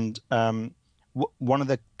 And one of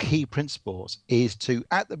the key principles is to,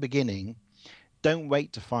 at the beginning, don't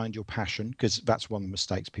wait to find your passion, because that's one of the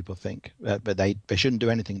mistakes people think, but they shouldn't do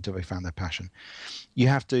anything until they found their passion. You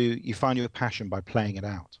find your passion by playing it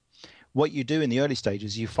out. What you do in the early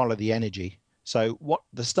stages, you follow the energy. So what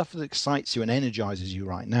the stuff that excites you and energizes you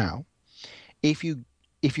right now, if you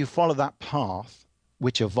follow that path,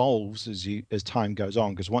 which evolves as time goes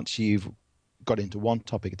on, because once you've got into one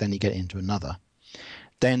topic, then you get into another,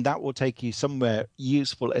 then that will take you somewhere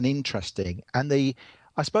useful and interesting. And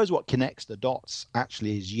I suppose what connects the dots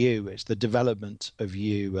actually is you. It's the development of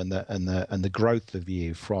you and the growth of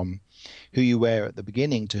you from who you were at the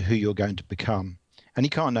beginning to who you're going to become. And you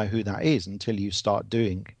can't know who that is until you start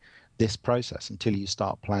doing this process, until you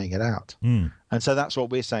start playing it out. And so that's what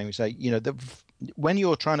we're saying. We say, when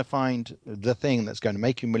you're trying to find the thing that's going to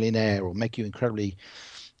make you a millionaire or make you incredibly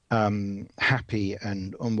happy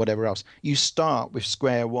and whatever else, you start with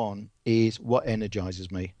square one, is what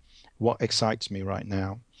energizes me, what excites me right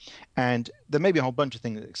now. And there may be a whole bunch of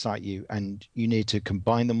things that excite you, and you need to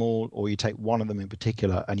combine them all, or you take one of them in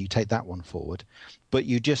particular and you take that one forward. But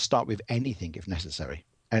you just start with anything if necessary,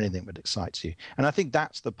 anything that excites you. And I think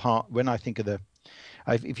that's the part when I think of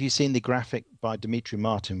if you've seen the graphic by Dimitri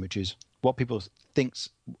Martin, which is how people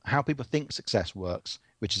think success works,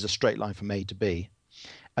 which is a straight line from A to B.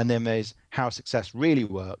 And then there's how success really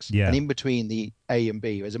works. Yeah. And in between the A and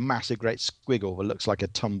B, there's a massive great squiggle that looks like a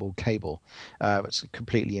tumbled cable. It's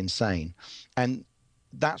completely insane. And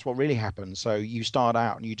that's what really happens. So you start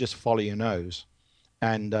out and you just follow your nose.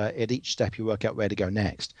 And at each step, you work out where to go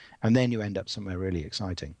next. And then you end up somewhere really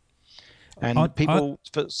exciting. And people,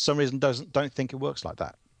 for some reason, don't think it works like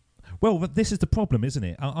that. Well, but this is the problem, isn't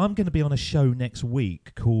it? I'm going to be on a show next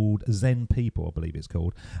week called Zen People, I believe it's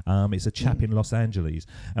called. It's a chap in Los Angeles.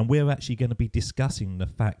 And we're actually going to be discussing the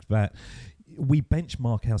fact that we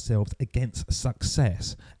benchmark ourselves against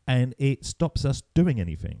success and it stops us doing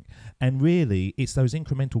anything. And really, it's those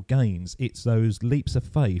incremental gains, it's those leaps of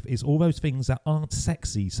faith, it's all those things that aren't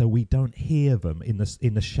sexy so we don't hear them in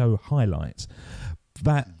the show highlights,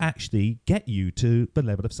 that actually get you to the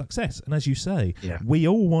level of success. And as you say, we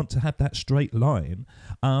all want to have that straight line.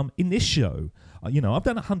 In this show, I've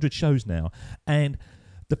done 100 shows now, and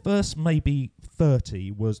the first maybe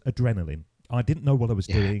 30 was adrenaline. I didn't know what I was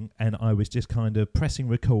doing, and I was just kind of pressing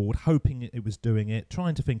record, hoping it was doing it,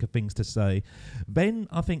 trying to think of things to say. Then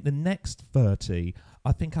I think the next 30,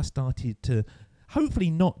 I think I started to hopefully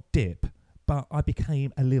not dip, but I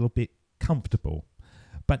became a little bit comfortable.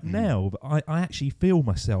 But now I actually feel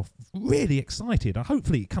myself really excited.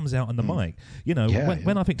 Hopefully it comes out on the mic.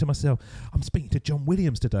 When I think to myself, I'm speaking to John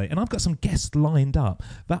Williams today and I've got some guests lined up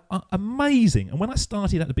that are amazing. And when I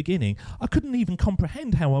started at the beginning, I couldn't even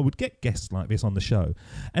comprehend how I would get guests like this on the show.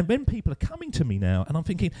 And then people are coming to me now and I'm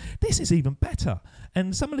thinking, this is even better.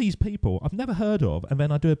 And some of these people I've never heard of. And then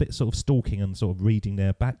I do a bit sort of stalking and sort of reading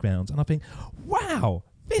their backgrounds. And I think, wow,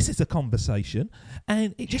 this is a conversation,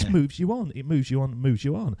 and it just moves you on. It moves you on, moves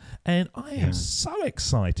you on. And I am so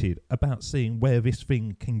excited about seeing where this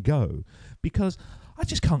thing can go, because I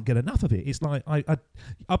just can't get enough of it. It's like,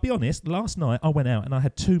 I'll be honest, last night I went out and I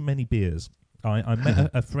had too many beers. I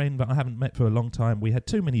met a friend that I haven't met for a long time. We had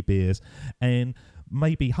too many beers, and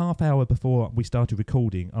maybe half hour before we started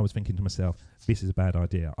recording, I was thinking to myself, this is a bad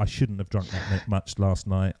idea. I shouldn't have drunk that much last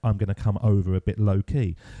night. I'm going to come over a bit low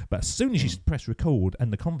key. But as soon as you press record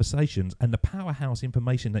and the conversations and the powerhouse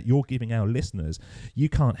information that you're giving our listeners, you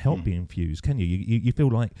can't help being infused, can you? You feel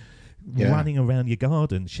like running around your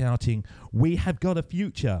garden shouting, we have got a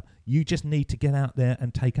future. You just need to get out there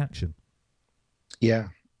and take action. Yeah.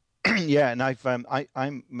 Yeah, and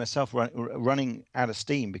I'm myself running out of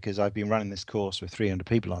steam because I've been running this course with 300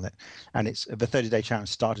 people on it, and it's the 30-day challenge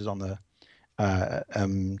started on the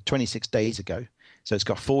 26 days ago, so it's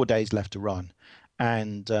got 4 days left to run,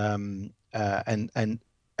 and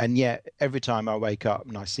and yet every time I wake up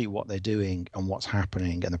and I see what they're doing and what's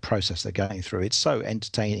happening and the process they're going through, it's so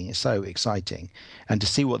entertaining, it's so exciting, and to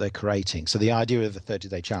see what they're creating. So the idea of the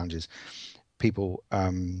 30-day challenge is people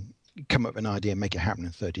come up with an idea and make it happen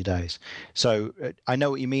in 30 days. So I know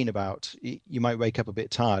what you mean about you might wake up a bit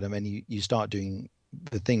tired and then you start doing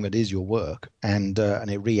the thing that is your work, and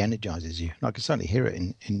it re-energizes you. I can certainly hear it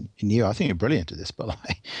in you. I think you're brilliant at this, by the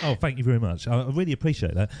way. Oh, thank you very much. I really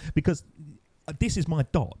appreciate that, because this is my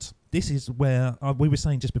dot. This is where we were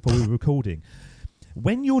saying just before we were recording,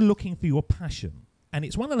 when you're looking for your passion, and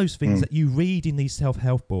it's one of those things that you read in these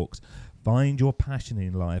self-help books, find your passion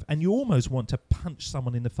in life, and you almost want to punch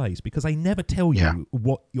someone in the face because they never tell you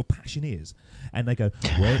what your passion is, and they go,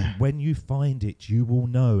 when you find it you will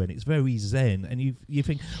know, and it's very zen, and you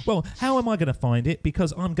think, well, how am I going to find it,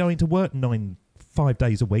 because I'm going to work 5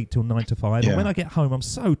 days a week till 9 to 5, and when I get home I'm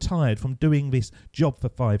so tired from doing this job for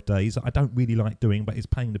 5 days that I don't really like doing, but it's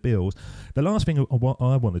paying the bills. The last thing what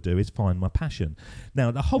I want to do is find my passion.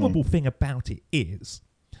 Now the horrible thing about it is,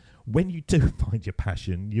 when you do find your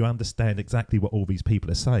passion, you understand exactly what all these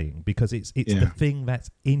people are saying, because it's the thing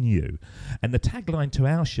that's in you. And the tagline to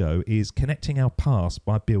our show is connecting our past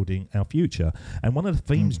by building our future. And one of the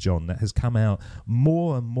themes, John, that has come out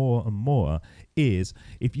more and more and more is,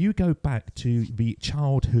 if you go back to the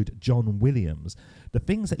childhood John Williams, the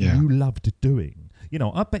things that you loved doing. You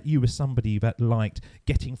know, I bet you were somebody that liked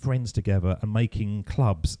getting friends together and making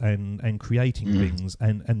clubs and creating things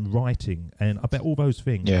and writing, and I bet all those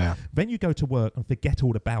things. Yeah. Then you go to work and forget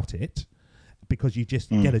all about it, because you just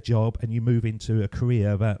get a job and you move into a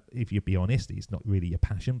career that, if you be honest, it's not really your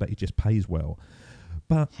passion, but it just pays well.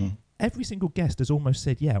 But every single guest has almost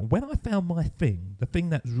said, yeah, when I found my thing, the thing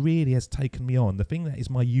that really has taken me on, the thing that is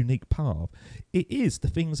my unique path, it is the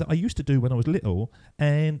things that I used to do when I was little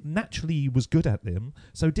and naturally was good at them,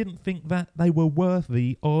 so didn't think that they were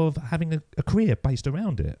worthy of having a career based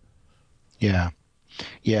around it. Yeah.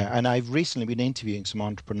 Yeah, and I've recently been interviewing some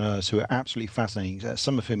entrepreneurs who are absolutely fascinating.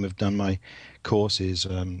 Some of whom have done my courses,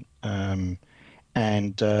 and some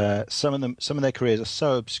of their careers are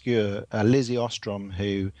so obscure. Lizzie Ostrom,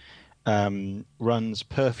 who runs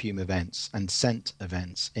perfume events and scent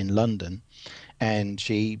events in London, and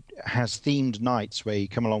she has themed nights where you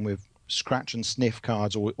come along with scratch and sniff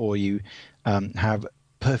cards, or you have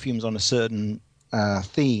perfumes on a certain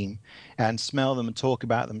theme and smell them and talk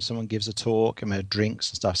about them. Someone gives a talk and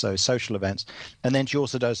drinks and stuff, so social events. And then she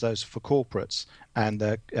also does those for corporates, and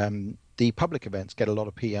the public events get a lot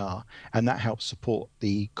of PR, and that helps support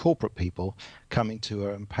the corporate people coming to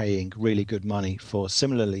her and paying really good money for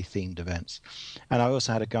similarly themed events. And I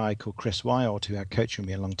also had a guy called Chris Wild who had coached with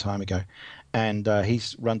me a long time ago, and he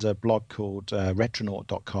runs a blog called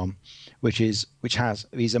retronaut.com, which has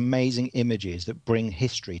these amazing images that bring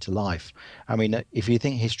history to life. I mean, if you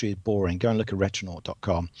think history is boring, go and look at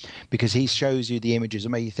retronaut.com, because he shows you the images that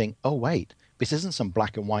make you think, oh wait, this isn't some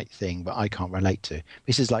black and white thing that I can't relate to.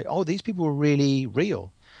 This is like, oh, these people were really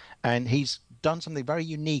real. And he's done something very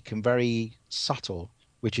unique and very subtle,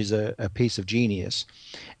 which is a piece of genius.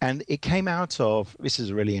 And it came out of, this is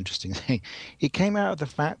a really interesting thing, it came out of the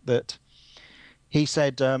fact that he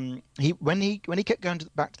said when he kept going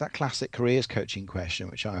back to that classic careers coaching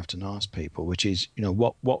question, which I often ask people, which is, you know,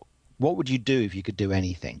 what would you do if you could do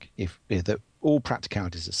anything, if all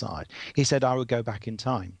practicalities aside? He said, I would go back in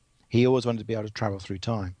time. He always wanted to be able to travel through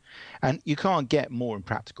time. And you can't get more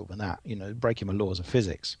impractical than that, you know, breaking the laws of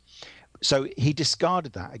physics. So he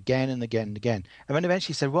discarded that again and again and again. And then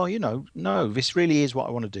eventually said, well, you know, no, this really is what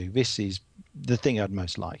I want to do. This is the thing I'd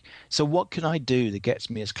most like. So what can I do that gets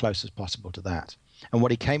me as close as possible to that? And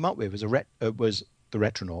what he came up with was the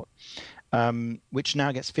Retronaut, which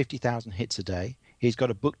now gets 50,000 hits a day. He's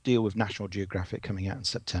got a book deal with National Geographic coming out in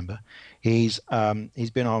September. He's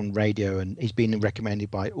been on radio, and he's been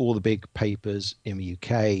recommended by all the big papers in the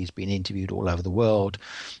UK. He's been interviewed all over the world.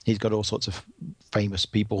 He's got all sorts of famous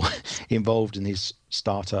people involved in his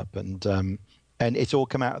startup, and it's all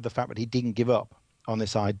come out of the fact that he didn't give up on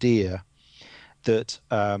this idea that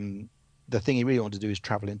the thing he really wanted to do is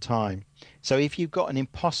travel in time. So if you've got an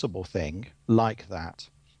impossible thing like that,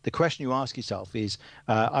 the question you ask yourself is,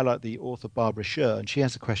 I like the author Barbara Sher, and she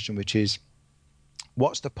has a question which is,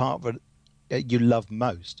 what's the part that you love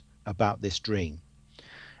most about this dream?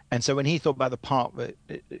 And so when he thought about the part that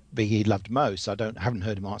he loved most, haven't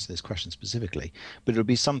heard him answer this question specifically, but it would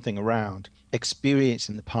be something around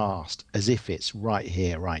experiencing the past as if it's right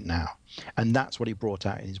here, right now. And that's what he brought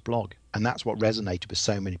out in his blog. And that's what resonated with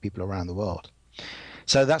so many people around the world.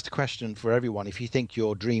 So that's the question for everyone. If you think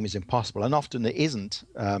your dream is impossible, and often it isn't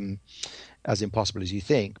as impossible as you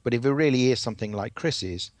think, but if it really is something like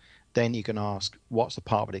Chris's, then you can ask, what's the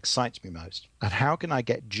part that excites me most? And how can I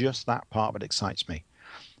get just that part that excites me?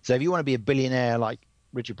 So if you want to be a billionaire like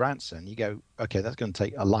Richard Branson, you go, okay, that's going to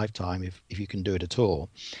take a lifetime if you can do it at all.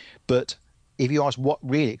 But if you ask what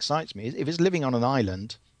really excites me, if it's living on an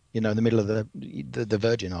island, in the middle of the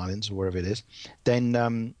Virgin Islands or wherever it is,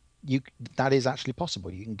 then that is actually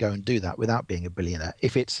possible. You can go and do that without being a billionaire.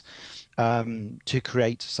 If it's to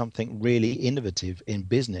create something really innovative in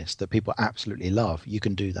business that people absolutely love, you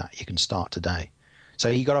can do that. You can start today. So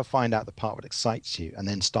you got to find out the part that excites you and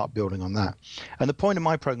then start building on that. And the point of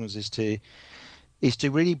my programs is to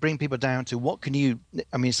really bring people down to what can you,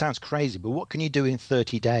 I mean, it sounds crazy, but what can you do in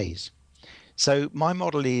 30 days? So my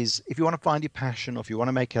model is, if you want to find your passion, or if you want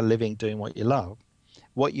to make a living doing what you love,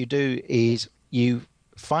 what you do is you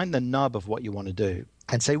find the nub of what you want to do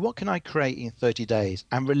and say, what can I create in 30 days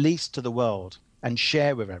and release to the world and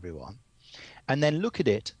share with everyone? And then look at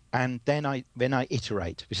it, and then I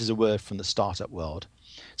iterate. This is a word from the startup world.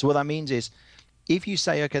 So what that means is, if you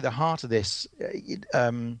say, okay, the heart of this,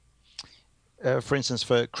 for instance,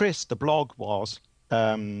 for Chris, the blog was,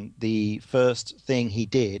 the first thing he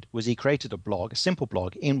did was he created a blog, a simple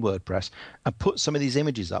blog in WordPress, and put some of these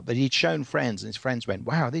images up that he'd shown friends, and his friends went,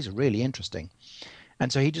 wow, these are really interesting.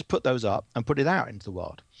 And so he just put those up and put it out into the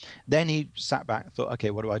world. Then he sat back and thought, okay,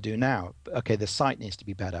 what do I do now? Okay, the site needs to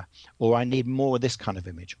be better, or I need more of this kind of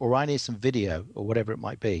image, or I need some video, or whatever it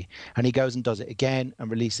might be. And he goes and does it again and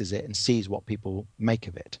releases it and sees what people make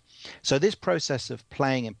of it. So this process of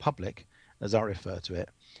playing in public, as I refer to it,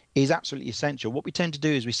 is absolutely essential. What we tend to do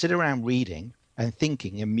is we sit around reading and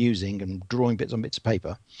thinking and musing and drawing bits on bits of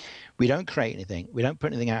paper. We don't create anything, we don't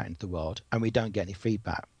put anything out into the world, and we don't get any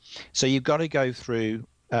feedback. So you've got to go through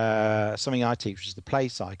something I teach, which is the play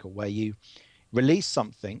cycle, where you release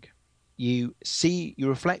something, you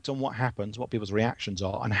reflect on what happens, what people's reactions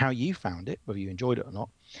are, and how you found it, whether you enjoyed it or not,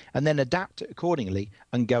 and then adapt it accordingly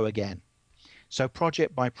and go again. So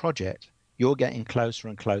project by project, you're getting closer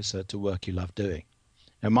and closer to work you love doing.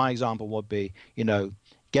 And my example would be,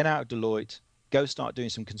 get out of Deloitte, go start doing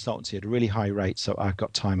some consultancy at a really high rate so I've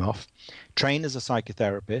got time off, train as a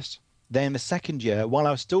psychotherapist. Then the second year, while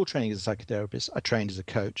I was still training as a psychotherapist, I trained as a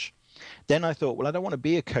coach. Then I thought, well, I don't want to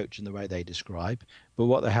be a coach in the way they describe, but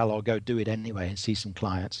what the hell, I'll go do it anyway and see some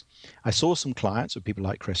clients. I saw some clients with people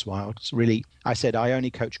like Chris Wilde. It's really, I said, I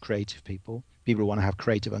only coach creative people who want to have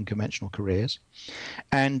creative, unconventional careers.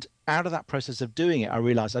 And out of that process of doing it, I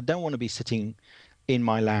realized I don't want to be sitting in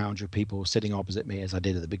my lounge with people sitting opposite me as I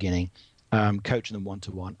did at the beginning, coaching them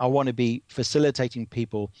one-to-one. I want to be facilitating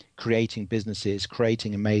people, creating businesses,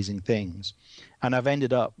 creating amazing things. And I've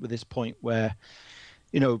ended up with this point where,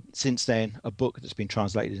 since then, a book that's been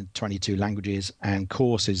translated into 22 languages and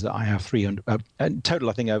courses that I have 300, in total,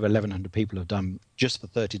 I think over 1,100 people have done just the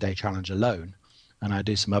 30-day challenge alone. And I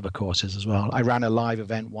do some other courses as well. I ran a live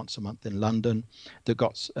event once a month in London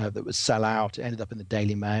that was sell out. It ended up in the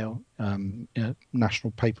Daily Mail,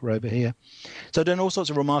 national paper over here. So I've done all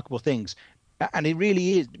sorts of remarkable things. And it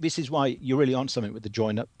really is, this is why you're really on something with the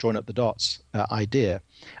join up the dots idea.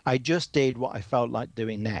 I just did what I felt like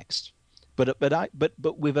doing next, but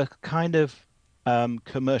with a kind of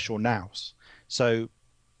commercial nous. So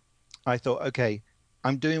I thought, okay,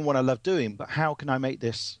 I'm doing what I love doing, but how can I make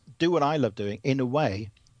this do what I love doing in a way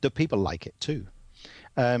that people like it too?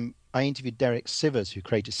 I interviewed Derek Sivers, who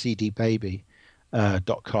created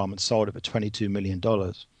cdbaby.com and sold it for $22 million.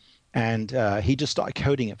 And he just started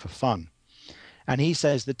coding it for fun. And he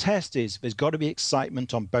says the test is there's got to be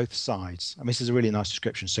excitement on both sides. And this is a really nice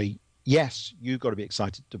description. So yes, you've got to be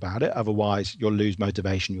excited about it. Otherwise, you'll lose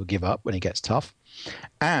motivation. You'll give up when it gets tough.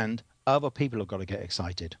 And other people have got to get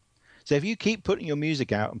excited. So if you keep putting your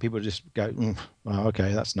music out and people just go, oh,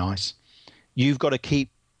 okay, that's nice. You've got to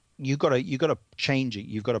change it.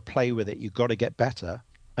 You've got to play with it. You've got to get better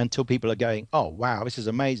until people are going, oh, wow, this is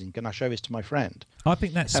amazing. Can I show this to my friend? I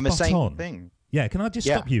think that's and spot the same on. thing. Yeah, can I just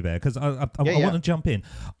stop you there? Because I Yeah. want to jump in.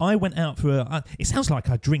 I went out for it sounds like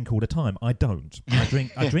I drink all the time. I don't. I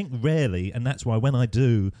drink rarely, and that's why when I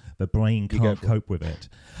do, the brain can't cope with it.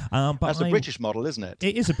 But that's the British model, isn't it?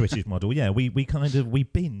 It is a British model, yeah. We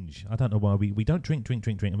binge. I don't know why we don't drink,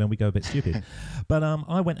 and then we go a bit stupid. But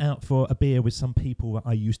I went out for a beer with some people that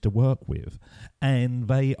I used to work with, and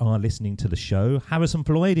they are listening to the show. Harrison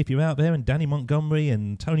Floyd, if you're out there, and Danny Montgomery,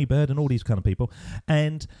 and Tony Bird, and all these kind of people,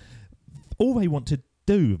 and all they want to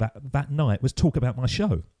do that night was talk about my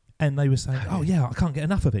show. And they were saying, oh, yeah, I can't get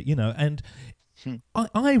enough of it, And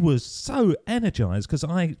I was so energized because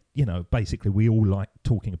basically we all like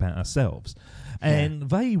talking about ourselves. And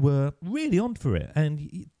they were really on for it.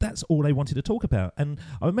 And that's all they wanted to talk about. And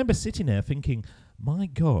I remember sitting there thinking, my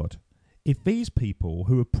God, if these people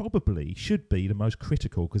who are probably should be the most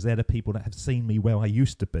critical because they're the people that have seen me where I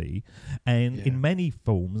used to be, and in many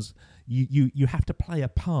forms you have to play a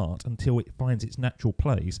part until it finds its natural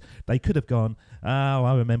place. They could have gone, oh,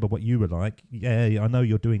 I remember what you were like. Yeah, I know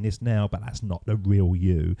you're doing this now, but that's not the real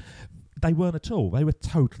you. They weren't at all. They were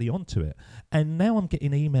totally onto it. And now I'm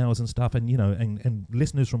getting emails and stuff and, and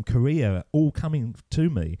listeners from Korea all coming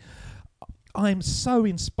to me. I'm so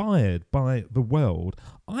inspired by the world.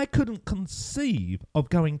 I couldn't conceive of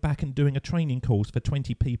going back and doing a training course for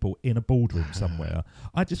 20 people in a boardroom somewhere.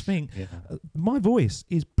 I just think my voice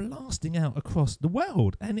is blasting out across the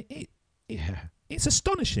world, and it's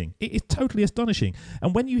astonishing. It is totally astonishing.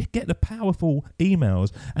 And when you get the powerful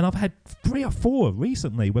emails, and I've had 3 or 4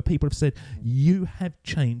 recently where people have said, you have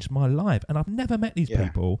changed my life, and I've never met these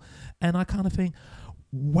people, and I kind of think,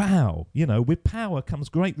 wow, with power comes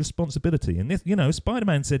great responsibility. And this,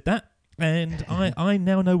 Spider-Man said that, and I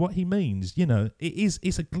now know what he means.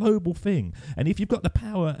 It's a global thing. And if you've got the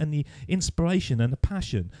power and the inspiration and the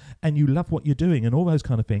passion, and you love what you're doing and all those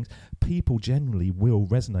kind of things, people generally will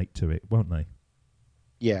resonate to it, won't they?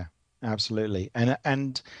 Yeah, absolutely.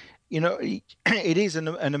 And it is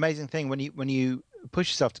an amazing thing when you push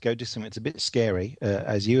yourself to go do something. It's a bit scary,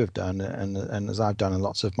 as you have done, and as I've done, and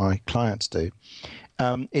lots of my clients do.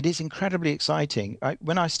 It is incredibly exciting.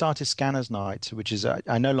 When I started Scanners Night, which is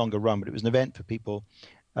I no longer run, but it was an event for people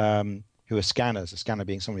who are scanners. A scanner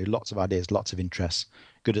being somebody with lots of ideas, lots of interests,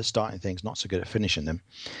 good at starting things, not so good at finishing them.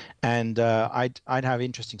 And I'd have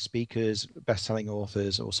interesting speakers, best-selling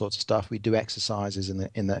authors, all sorts of stuff. We do exercises in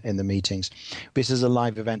the meetings. This is a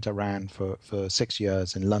live event I ran for 6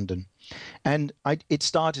 years in London, and it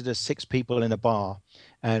started as 6 people in a bar.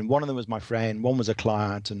 And one of them was my friend, one was a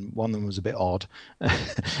client, and one of them was a bit odd.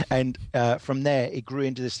 And from there, it grew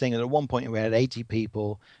into this thing. And at one point, we had 80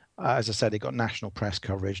 people. As I said, it got national press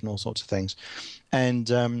coverage and all sorts of things.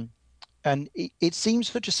 And it seems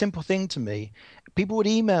such a simple thing to me. People would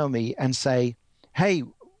email me and say, hey,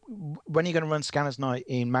 when are you going to run Scanners Night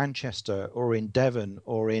in Manchester or in Devon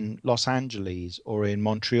or in Los Angeles or in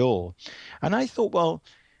Montreal? And I thought, well,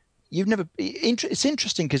 it's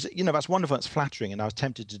interesting because, that's wonderful. It's flattering. And I was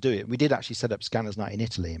tempted to do it. We did actually set up Scanners Night in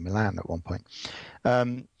Italy, in Milan at one point.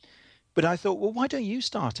 But I thought, well, why don't you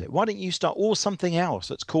start it? Why don't you start or something else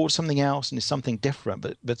that's called something else and is something different,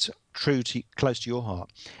 but that's close to your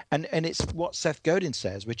heart? And it's what Seth Godin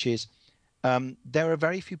says, which is there are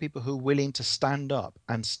very few people who are willing to stand up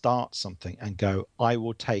and start something and go, I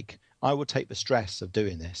will take the stress of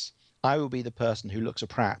doing this. I will be the person who looks a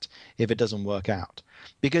prat if it doesn't work out,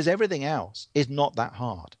 because everything else is not that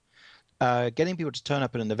hard. Getting people to turn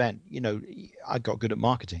up at an event, I got good at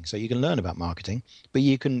marketing, so you can learn about marketing, but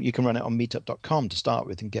you can run it on meetup.com to start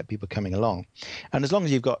with and get people coming along. And as long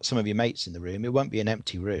as you've got some of your mates in the room, it won't be an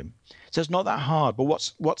empty room. So it's not that hard. But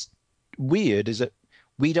what's weird is that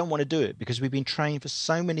we don't want to do it because we've been trained for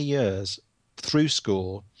so many years through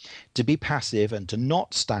school to be passive and to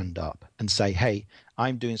not stand up and say, hey,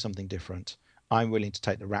 I'm doing something different. I'm willing to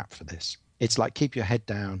take the rap for this. It's like, keep your head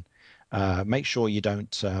down, make sure you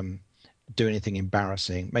don't do anything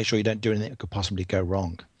embarrassing, make sure you don't do anything that could possibly go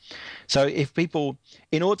wrong. So if people,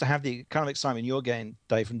 in order to have the kind of excitement you're getting,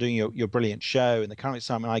 Dave, from doing your brilliant show, and the kind of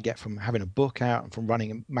excitement I get from having a book out and from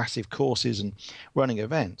running massive courses and running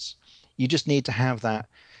events, you just need to have that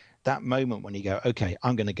moment when you go, okay,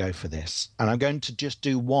 I'm going to go for this, and I'm going to just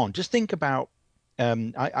do one. Just think about,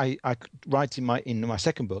 I write in my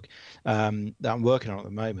second book that I'm working on at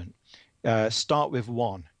the moment. Start with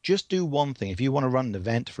one. Just do one thing. If you want to run an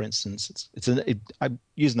event, for instance, I'm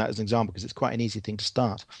using that as an example because it's quite an easy thing to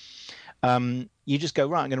start. You just go,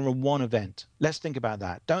 right, I'm going to run one event. Let's think about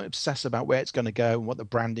that. Don't obsess about where it's going to go and what the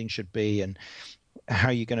branding should be and how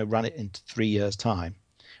you're going to run it in 3 years' time.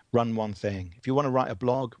 Run one thing. If you want to write a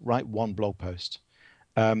blog, write one blog post.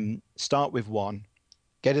 Start with one.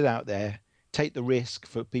 Get it out there. Take the risk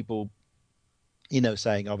for people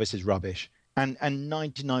saying, "Oh, this is rubbish," and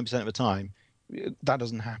 99% of the time, that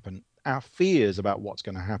doesn't happen. Our fears about what's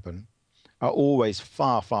going to happen are always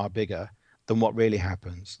far, far bigger than what really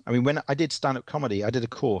happens. I mean, when I did stand-up comedy, I did a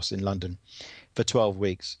course in London for 12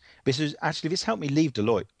 weeks. This helped me leave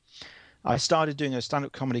Deloitte. I started doing a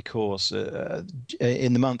stand-up comedy course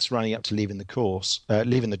in the months running up to leaving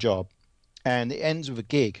the job, and it ends with a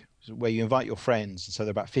gig where you invite your friends. So there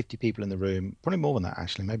are about 50 people in the room, probably more than that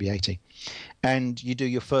actually, maybe 80. And you do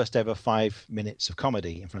your first ever 5 minutes of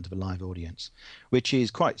comedy in front of a live audience, which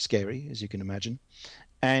is quite scary, as you can imagine.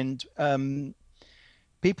 And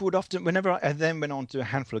people would often, whenever I then went on to a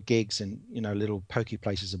handful of gigs in, little pokey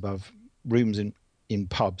places above, rooms in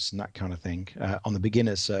pubs and that kind of thing, on the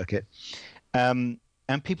beginner's circuit. And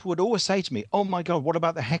people would always say to me, "Oh my God, what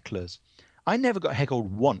about the hecklers?" I never got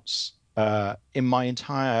heckled once in my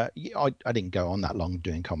entire, I didn't go on that long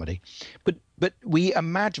doing comedy, but we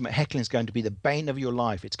imagine that heckling is going to be the bane of your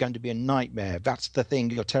life. It's going to be a nightmare. That's the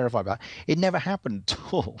thing you're terrified about. It never happened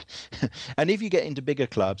at all. And if you get into bigger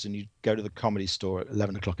clubs and you go to the Comedy Store at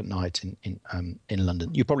 11 o'clock at night in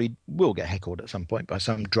London, you probably will get heckled at some point by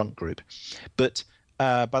some drunk group. But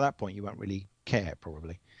by that point, you won't really care,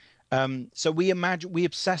 probably. So we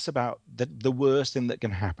obsess about the worst thing that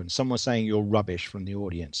can happen. Someone saying you're rubbish from the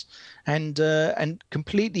audience, and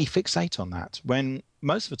completely fixate on that, when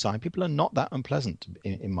most of the time people are not that unpleasant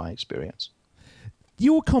in my experience.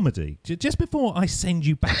 Your comedy, just before I send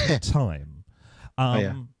you back in time,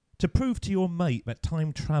 to prove to your mate that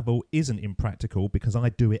time travel isn't impractical, because I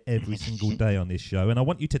do it every single day on this show, and I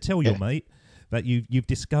want you to tell your mate that you've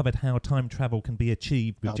discovered how time travel can be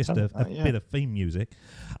achieved with just a bit of theme music.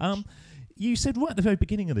 You said right at the very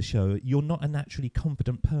beginning of the show, you're not a naturally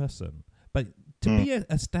confident person. But to be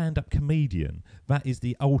a stand-up comedian, that is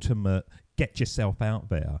the ultimate get yourself out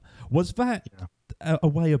there. Was that a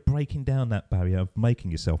way of breaking down that barrier, of making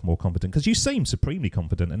yourself more confident? Because you seem supremely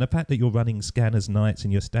confident, and the fact that you're running Scanners Nights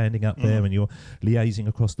and you're standing up there and you're liaising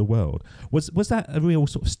across the world, was that a real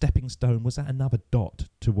sort of stepping stone? Was that another dot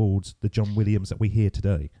towards the John Williams that we hear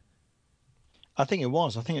today? I think it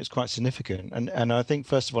was. I think it's quite significant. And I think,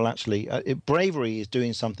 first of all, actually, bravery is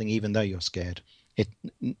doing something even though you're scared.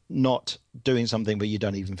 Not doing something where you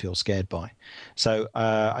don't even feel scared by. So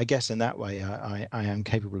I guess in that way, I am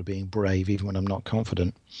capable of being brave even when I'm not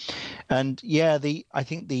confident. And I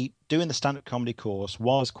think doing the stand-up comedy course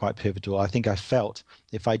was quite pivotal. I think I felt,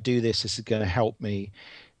 if I do this is going to help me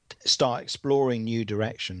start exploring new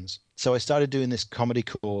directions. So I started doing this comedy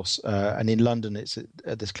course, and in London it's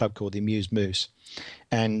at this club called the Amused Moose,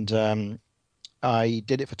 and I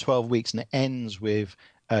did it for 12 weeks, and it ends with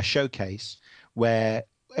a showcase where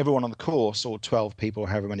everyone on the course, or 12 people,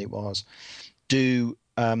 however many it was, do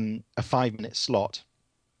a 5-minute slot,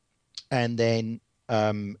 and then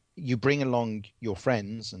you bring along your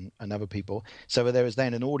friends and other people. So there is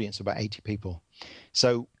then an audience of about 80 people.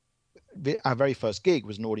 So our very first gig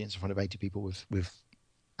was an audience in front of 80 people with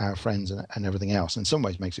our friends and everything else. In some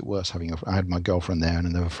ways makes it worse I had my girlfriend there and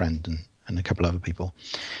another friend and a couple of other people.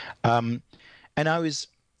 And I was,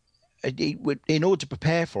 in order to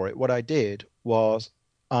prepare for it, what I did was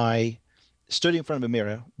I stood in front of a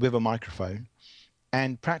mirror with a microphone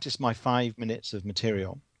and practiced my 5 minutes of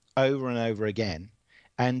material over and over again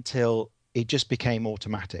until it just became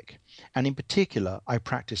automatic. And in particular, I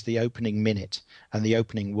practiced the opening minute and the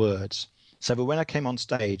opening words, so that when I came on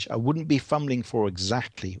stage, I wouldn't be fumbling for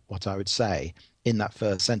exactly what I would say in that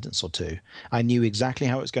first sentence or two. I knew exactly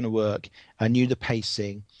how it was going to work. I knew the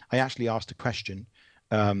pacing. I actually asked a question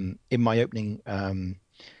in my opening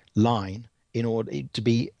line in order to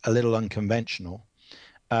be a little unconventional.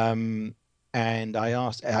 And I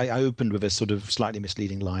opened with a sort of slightly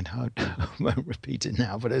misleading line. I won't repeat it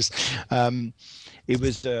now, but I was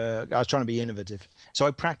trying to be innovative. So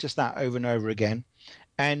I practiced that over and over again.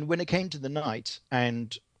 And when it came to the night,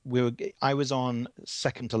 and I was on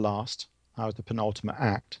second to last. I was the penultimate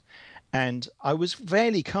act. And I was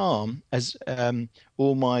fairly calm as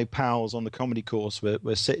all my pals on the comedy course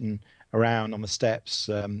were sitting around on the steps,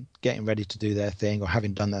 getting ready to do their thing or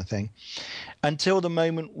having done their thing, until the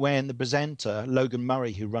moment when the presenter, Logan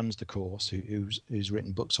Murray, who runs the course, who's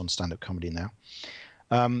written books on stand-up comedy now,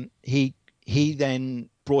 he then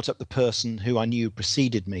brought up the person who I knew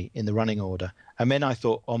preceded me in the running order. And then I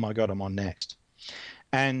thought, oh my God, I'm on next.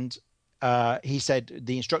 And he said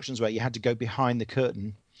the instructions were you had to go behind the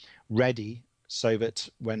curtain ready, so that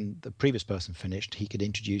when the previous person finished, he could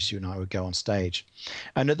introduce you and I would go on stage.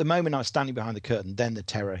 And at the moment I was standing behind the curtain, then the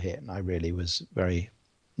terror hit, and I really was very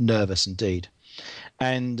nervous indeed.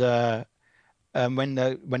 And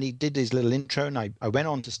when he did his little intro, and I went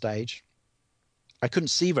onto stage, I couldn't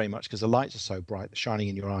see very much because the lights are so bright, shining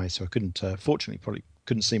in your eyes. So I couldn't, fortunately, probably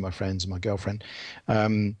couldn't see my friends and my girlfriend.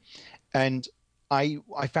 And I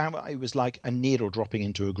found it was like a needle dropping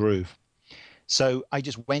into a groove. So I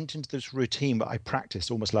just went into this routine, but I practiced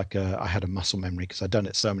almost like I had a muscle memory because I'd done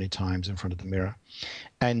it so many times in front of the mirror.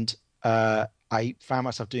 And I found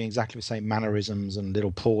myself doing exactly the same mannerisms and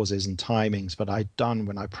little pauses and timings that I'd done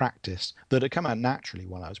when I practiced, that had come out naturally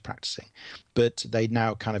while I was practicing, but they'd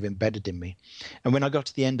now kind of embedded in me. And when I got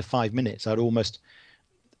to the end of 5 minutes, I'd almost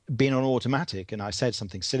been on automatic, and I said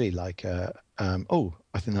something silly like, oh,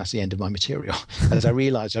 I think that's the end of my material, as I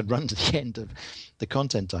realized I'd run to the end of the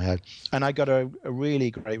content I had. And I got a really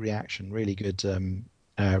great reaction, really good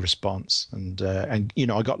response. And you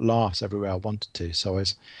know, I got laughs everywhere I wanted to. So I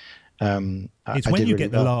was, it's when you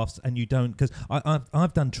get the laughs and you don't, because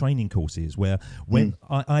I've done training courses where when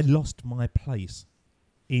I lost my place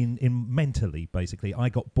in mentally, basically, I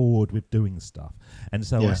got bored with doing stuff, and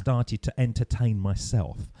so I started to entertain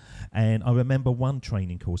myself. And I remember one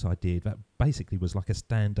training course I did that basically was like a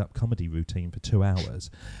stand-up comedy routine for 2 hours,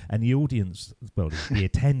 and the audience, well, the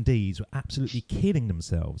attendees were absolutely killing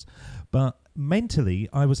themselves. But mentally,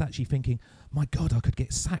 I was actually thinking, my God, I could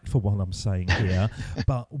get sacked for what I'm saying here,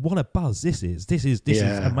 but what a buzz this is. This is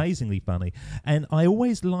amazingly funny. And I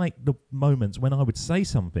always liked the moments when I would say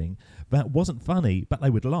something that wasn't funny, but they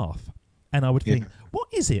would laugh. And I would think, what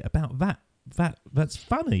is it about that's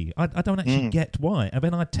funny? I don't actually get why. And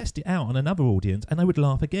then I'd test it out on another audience and they would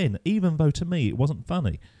laugh again, even though to me it wasn't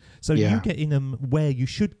funny. So you getting them where you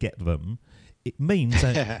should get them, it means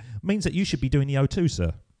that you should be doing the O2,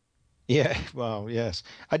 sir. Yeah, well, yes.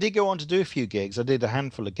 I did go on to do a few gigs. I did a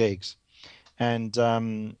handful of gigs, and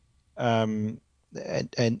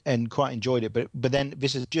quite enjoyed it. But then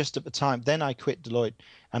this is just at the time. Then I quit Deloitte,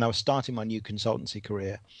 and I was starting my new consultancy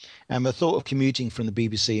career. And the thought of commuting from the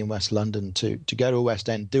BBC in West London to go to a West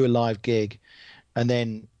End, do a live gig, and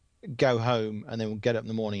then go home, and then get up in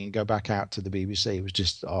the morning and go back out to the BBC was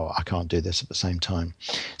just, I can't do this at the same time.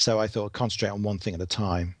 So I thought I'd concentrate on one thing at a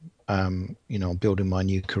time. You know, building my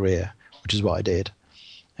new career, which is what I did.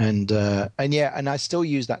 And I still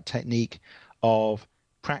use that technique of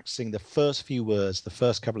practicing the first few words, the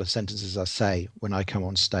first couple of sentences I say when I come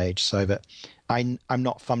on stage, so that I'm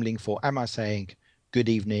not fumbling for, am I saying good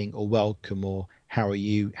evening or welcome or how are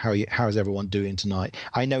you, how is everyone doing tonight?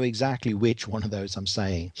 I know exactly which one of those I'm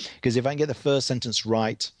saying, because if I can get the first sentence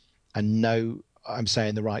right and know I'm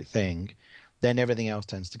saying the right thing, then everything else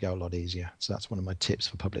tends to go a lot easier. So that's one of my tips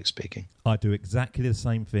for public speaking. I do exactly the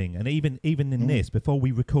same thing. And even in this, before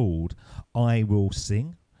we record, I will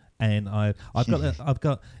sing. And I've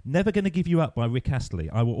got Never Gonna Give You Up by Rick Astley.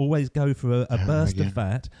 I will always go for a burst of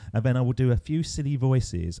that, and then I will do a few silly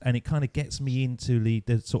voices, and it kind of gets me into the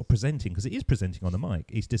sort of presenting, because it is presenting on the mic.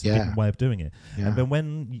 It's just a different way of doing it. Yeah. And then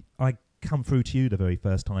when I come through to you the very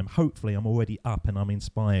first time, hopefully I'm already up and I'm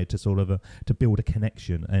inspired to sort of to build a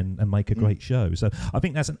connection and make a great show. So I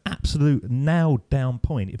think that's an absolute nailed down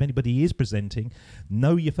point. If anybody is presenting,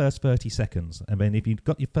 know your first 30 seconds, and then if you've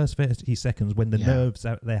got your first 30 seconds when the nerves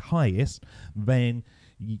are at their highest, then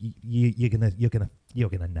you're gonna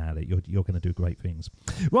nail it. You're gonna do great things.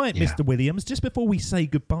 Right, Mr. Williams, just before we say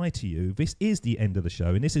goodbye to you, this is the end of the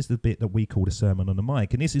show, and this is the bit that we call a sermon on the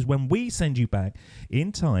mic, and this is when we send you back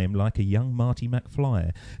in time like a young Marty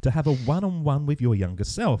McFly to have a one-on-one with your younger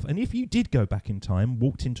self. And if you did go back in time,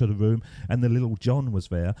 walked into the room and the little John was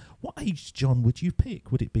there, what age John would you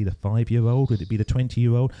pick? Would it be the 5-year-old? Would it be the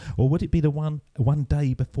 20-year-old? Or would it be the one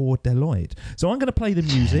day before Deloitte? So I'm going to play the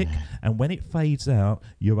music, and when it fades out,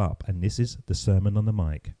 you're up, and this is the sermon on the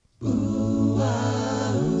mic.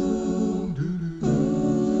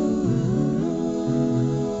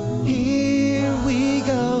 Here we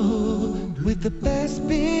go with the best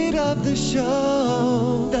bit of the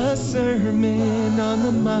show, the sermon on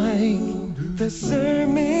the mic, the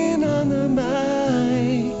sermon on the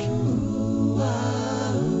mic.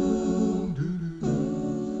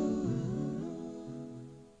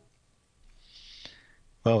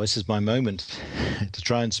 Well, this is my moment to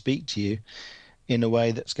try and speak to you in a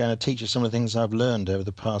way that's going to teach you some of the things I've learned over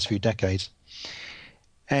the past few decades.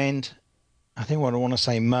 And I think what I want to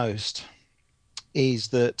say most is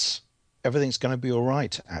that everything's going to be all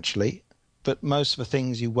right, actually. But most of the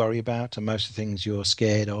things you worry about and most of the things you're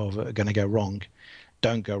scared of are going to go wrong.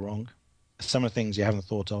 Don't go wrong. Some of the things you haven't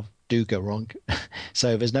thought of do go wrong.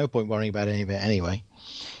 So there's no point worrying about any of it anyway.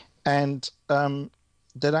 And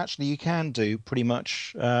that actually you can do pretty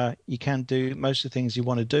much, you can do most of the things you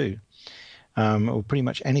want to do. Or pretty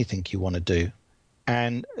much anything you want to do.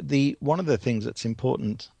 And one of the things that's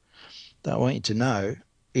important that I want you to know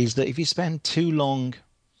is that if you spend too long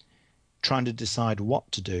trying to decide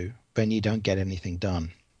what to do, then you don't get anything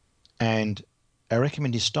done. And I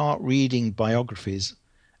recommend you start reading biographies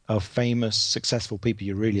of famous, successful people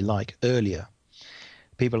you really like earlier.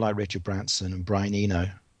 People like Richard Branson and Brian Eno,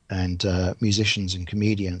 and musicians and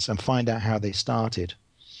comedians, and find out how they started.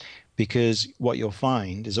 Because what you'll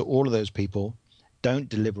find is that all of those people don't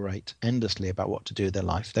deliberate endlessly about what to do with their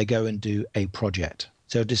life. They go and do a project.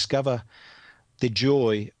 So discover the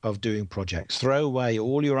joy of doing projects. Throw away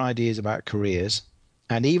all your ideas about careers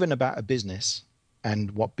and even about a business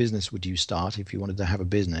and what business would you start if you wanted to have a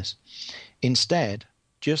business. Instead,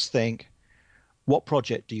 just think, what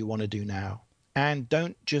project do you want to do now? And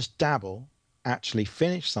don't just dabble, actually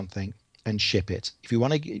finish something and ship it. If you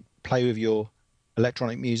want to play with your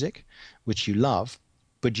electronic music, which you love,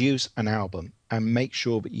 produce an album and make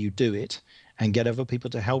sure that you do it and get other people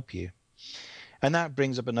to help you. And that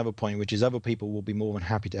brings up another point, which is other people will be more than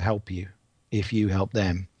happy to help you if you help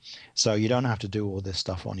them. So you don't have to do all this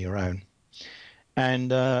stuff on your own.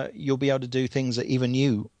 And you'll be able to do things that even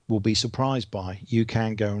you will be surprised by. You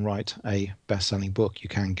can go and write a best-selling book. You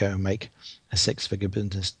can go and make a six-figure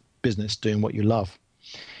business doing what you love.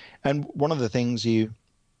 And one of the things you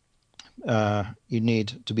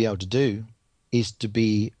need to be able to do is to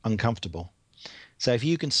be uncomfortable. So if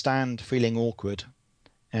you can stand feeling awkward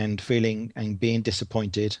and being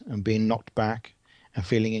disappointed and being knocked back and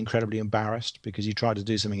feeling incredibly embarrassed because you try to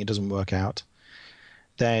do something, it doesn't work out,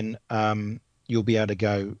 then you'll be able to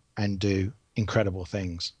go and do incredible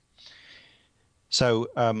things. So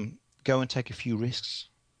go and take a few risks,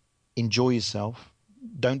 enjoy yourself.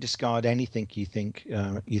 Don't discard anything you think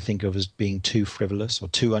of as being too frivolous or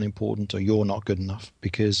too unimportant or you're not good enough,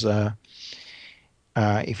 because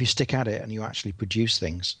if you stick at it and you actually produce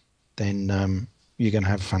things, then you're going to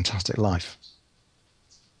have a fantastic life.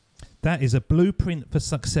 That is a blueprint for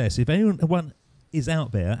success. If anyone is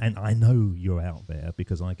out there, and I know you're out there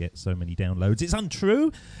because I get so many downloads, it's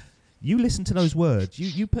untrue. You listen to those words,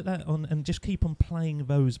 you put that on and just keep on playing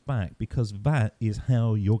those back, because that is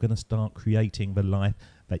how you're going to start creating the life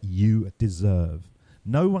that you deserve.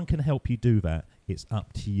 No one can help you do that. It's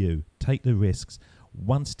up to you. Take the risks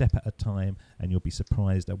one step at a time, and you'll be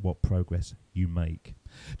surprised at what progress you make.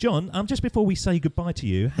 John, just before we say goodbye to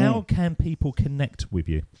you, how can people connect with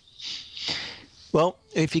you? Well,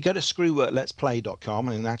 if you go to screwworkletsplay.com,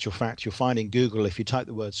 and in actual fact, you'll find in Google, if you type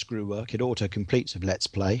the word screw work, it auto-completes with Let's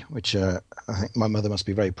Play, which I think my mother must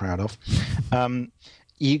be very proud of.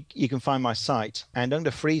 You can find my site, and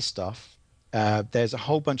under free stuff, there's a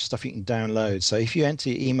whole bunch of stuff you can download. So if you enter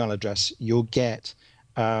your email address, you'll get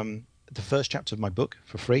the first chapter of my book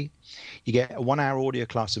for free. You get a 1-hour audio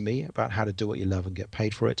class of me about how to do what you love and get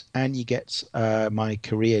paid for it. And you get my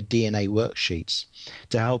career DNA worksheets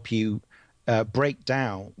to help you break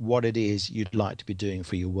down what it is you'd like to be doing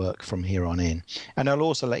for your work from here on in. And I'll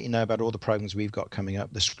also let you know about all the programs we've got coming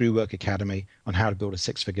up, the Screw Work Academy on how to build a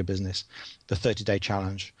six-figure business, the 30-day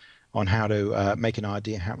challenge on how to make an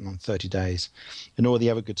idea happen on 30 days, and all the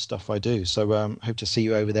other good stuff I do. So hope to see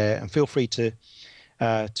you over there, and feel free to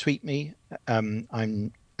tweet me.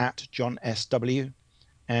 I'm at John SW,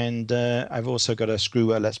 and I've also got a Screw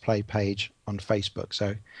Work Let's Play page on Facebook.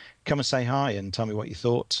 So come and say hi and tell me what you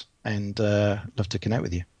thought, and love to connect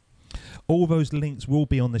with you. All those links will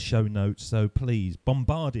be on the show notes, so please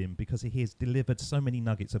bombard him, because he has delivered so many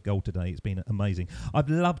nuggets of gold today. It's been amazing. I've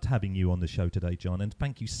loved having you on the show today, John, and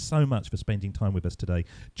thank you so much for spending time with us today,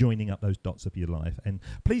 joining up those dots of your life. And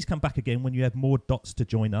please come back again when you have more dots to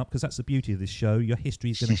join up, because that's the beauty of this show. Your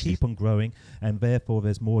history is going to keep on growing, and therefore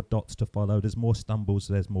there's more dots to follow. There's more stumbles,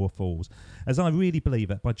 there's more falls. As I really believe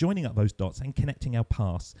that by joining up those dots and connecting our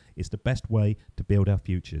pasts, it's the best way to build our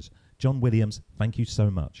futures. John Williams, thank you so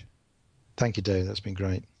much. Thank you, Dave. That's been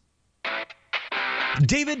great.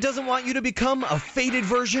 David doesn't want you to become a faded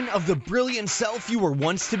version of the brilliant self you were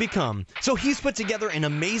once to become. So he's put together an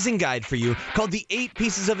amazing guide for you called the 8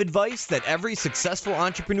 Pieces of Advice that every successful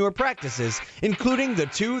entrepreneur practices, including the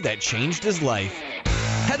 2 that changed his life.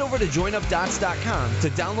 Head over to joinupdots.com to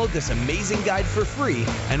download this amazing guide for free,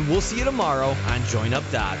 and we'll see you tomorrow on Join Up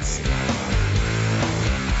Dots.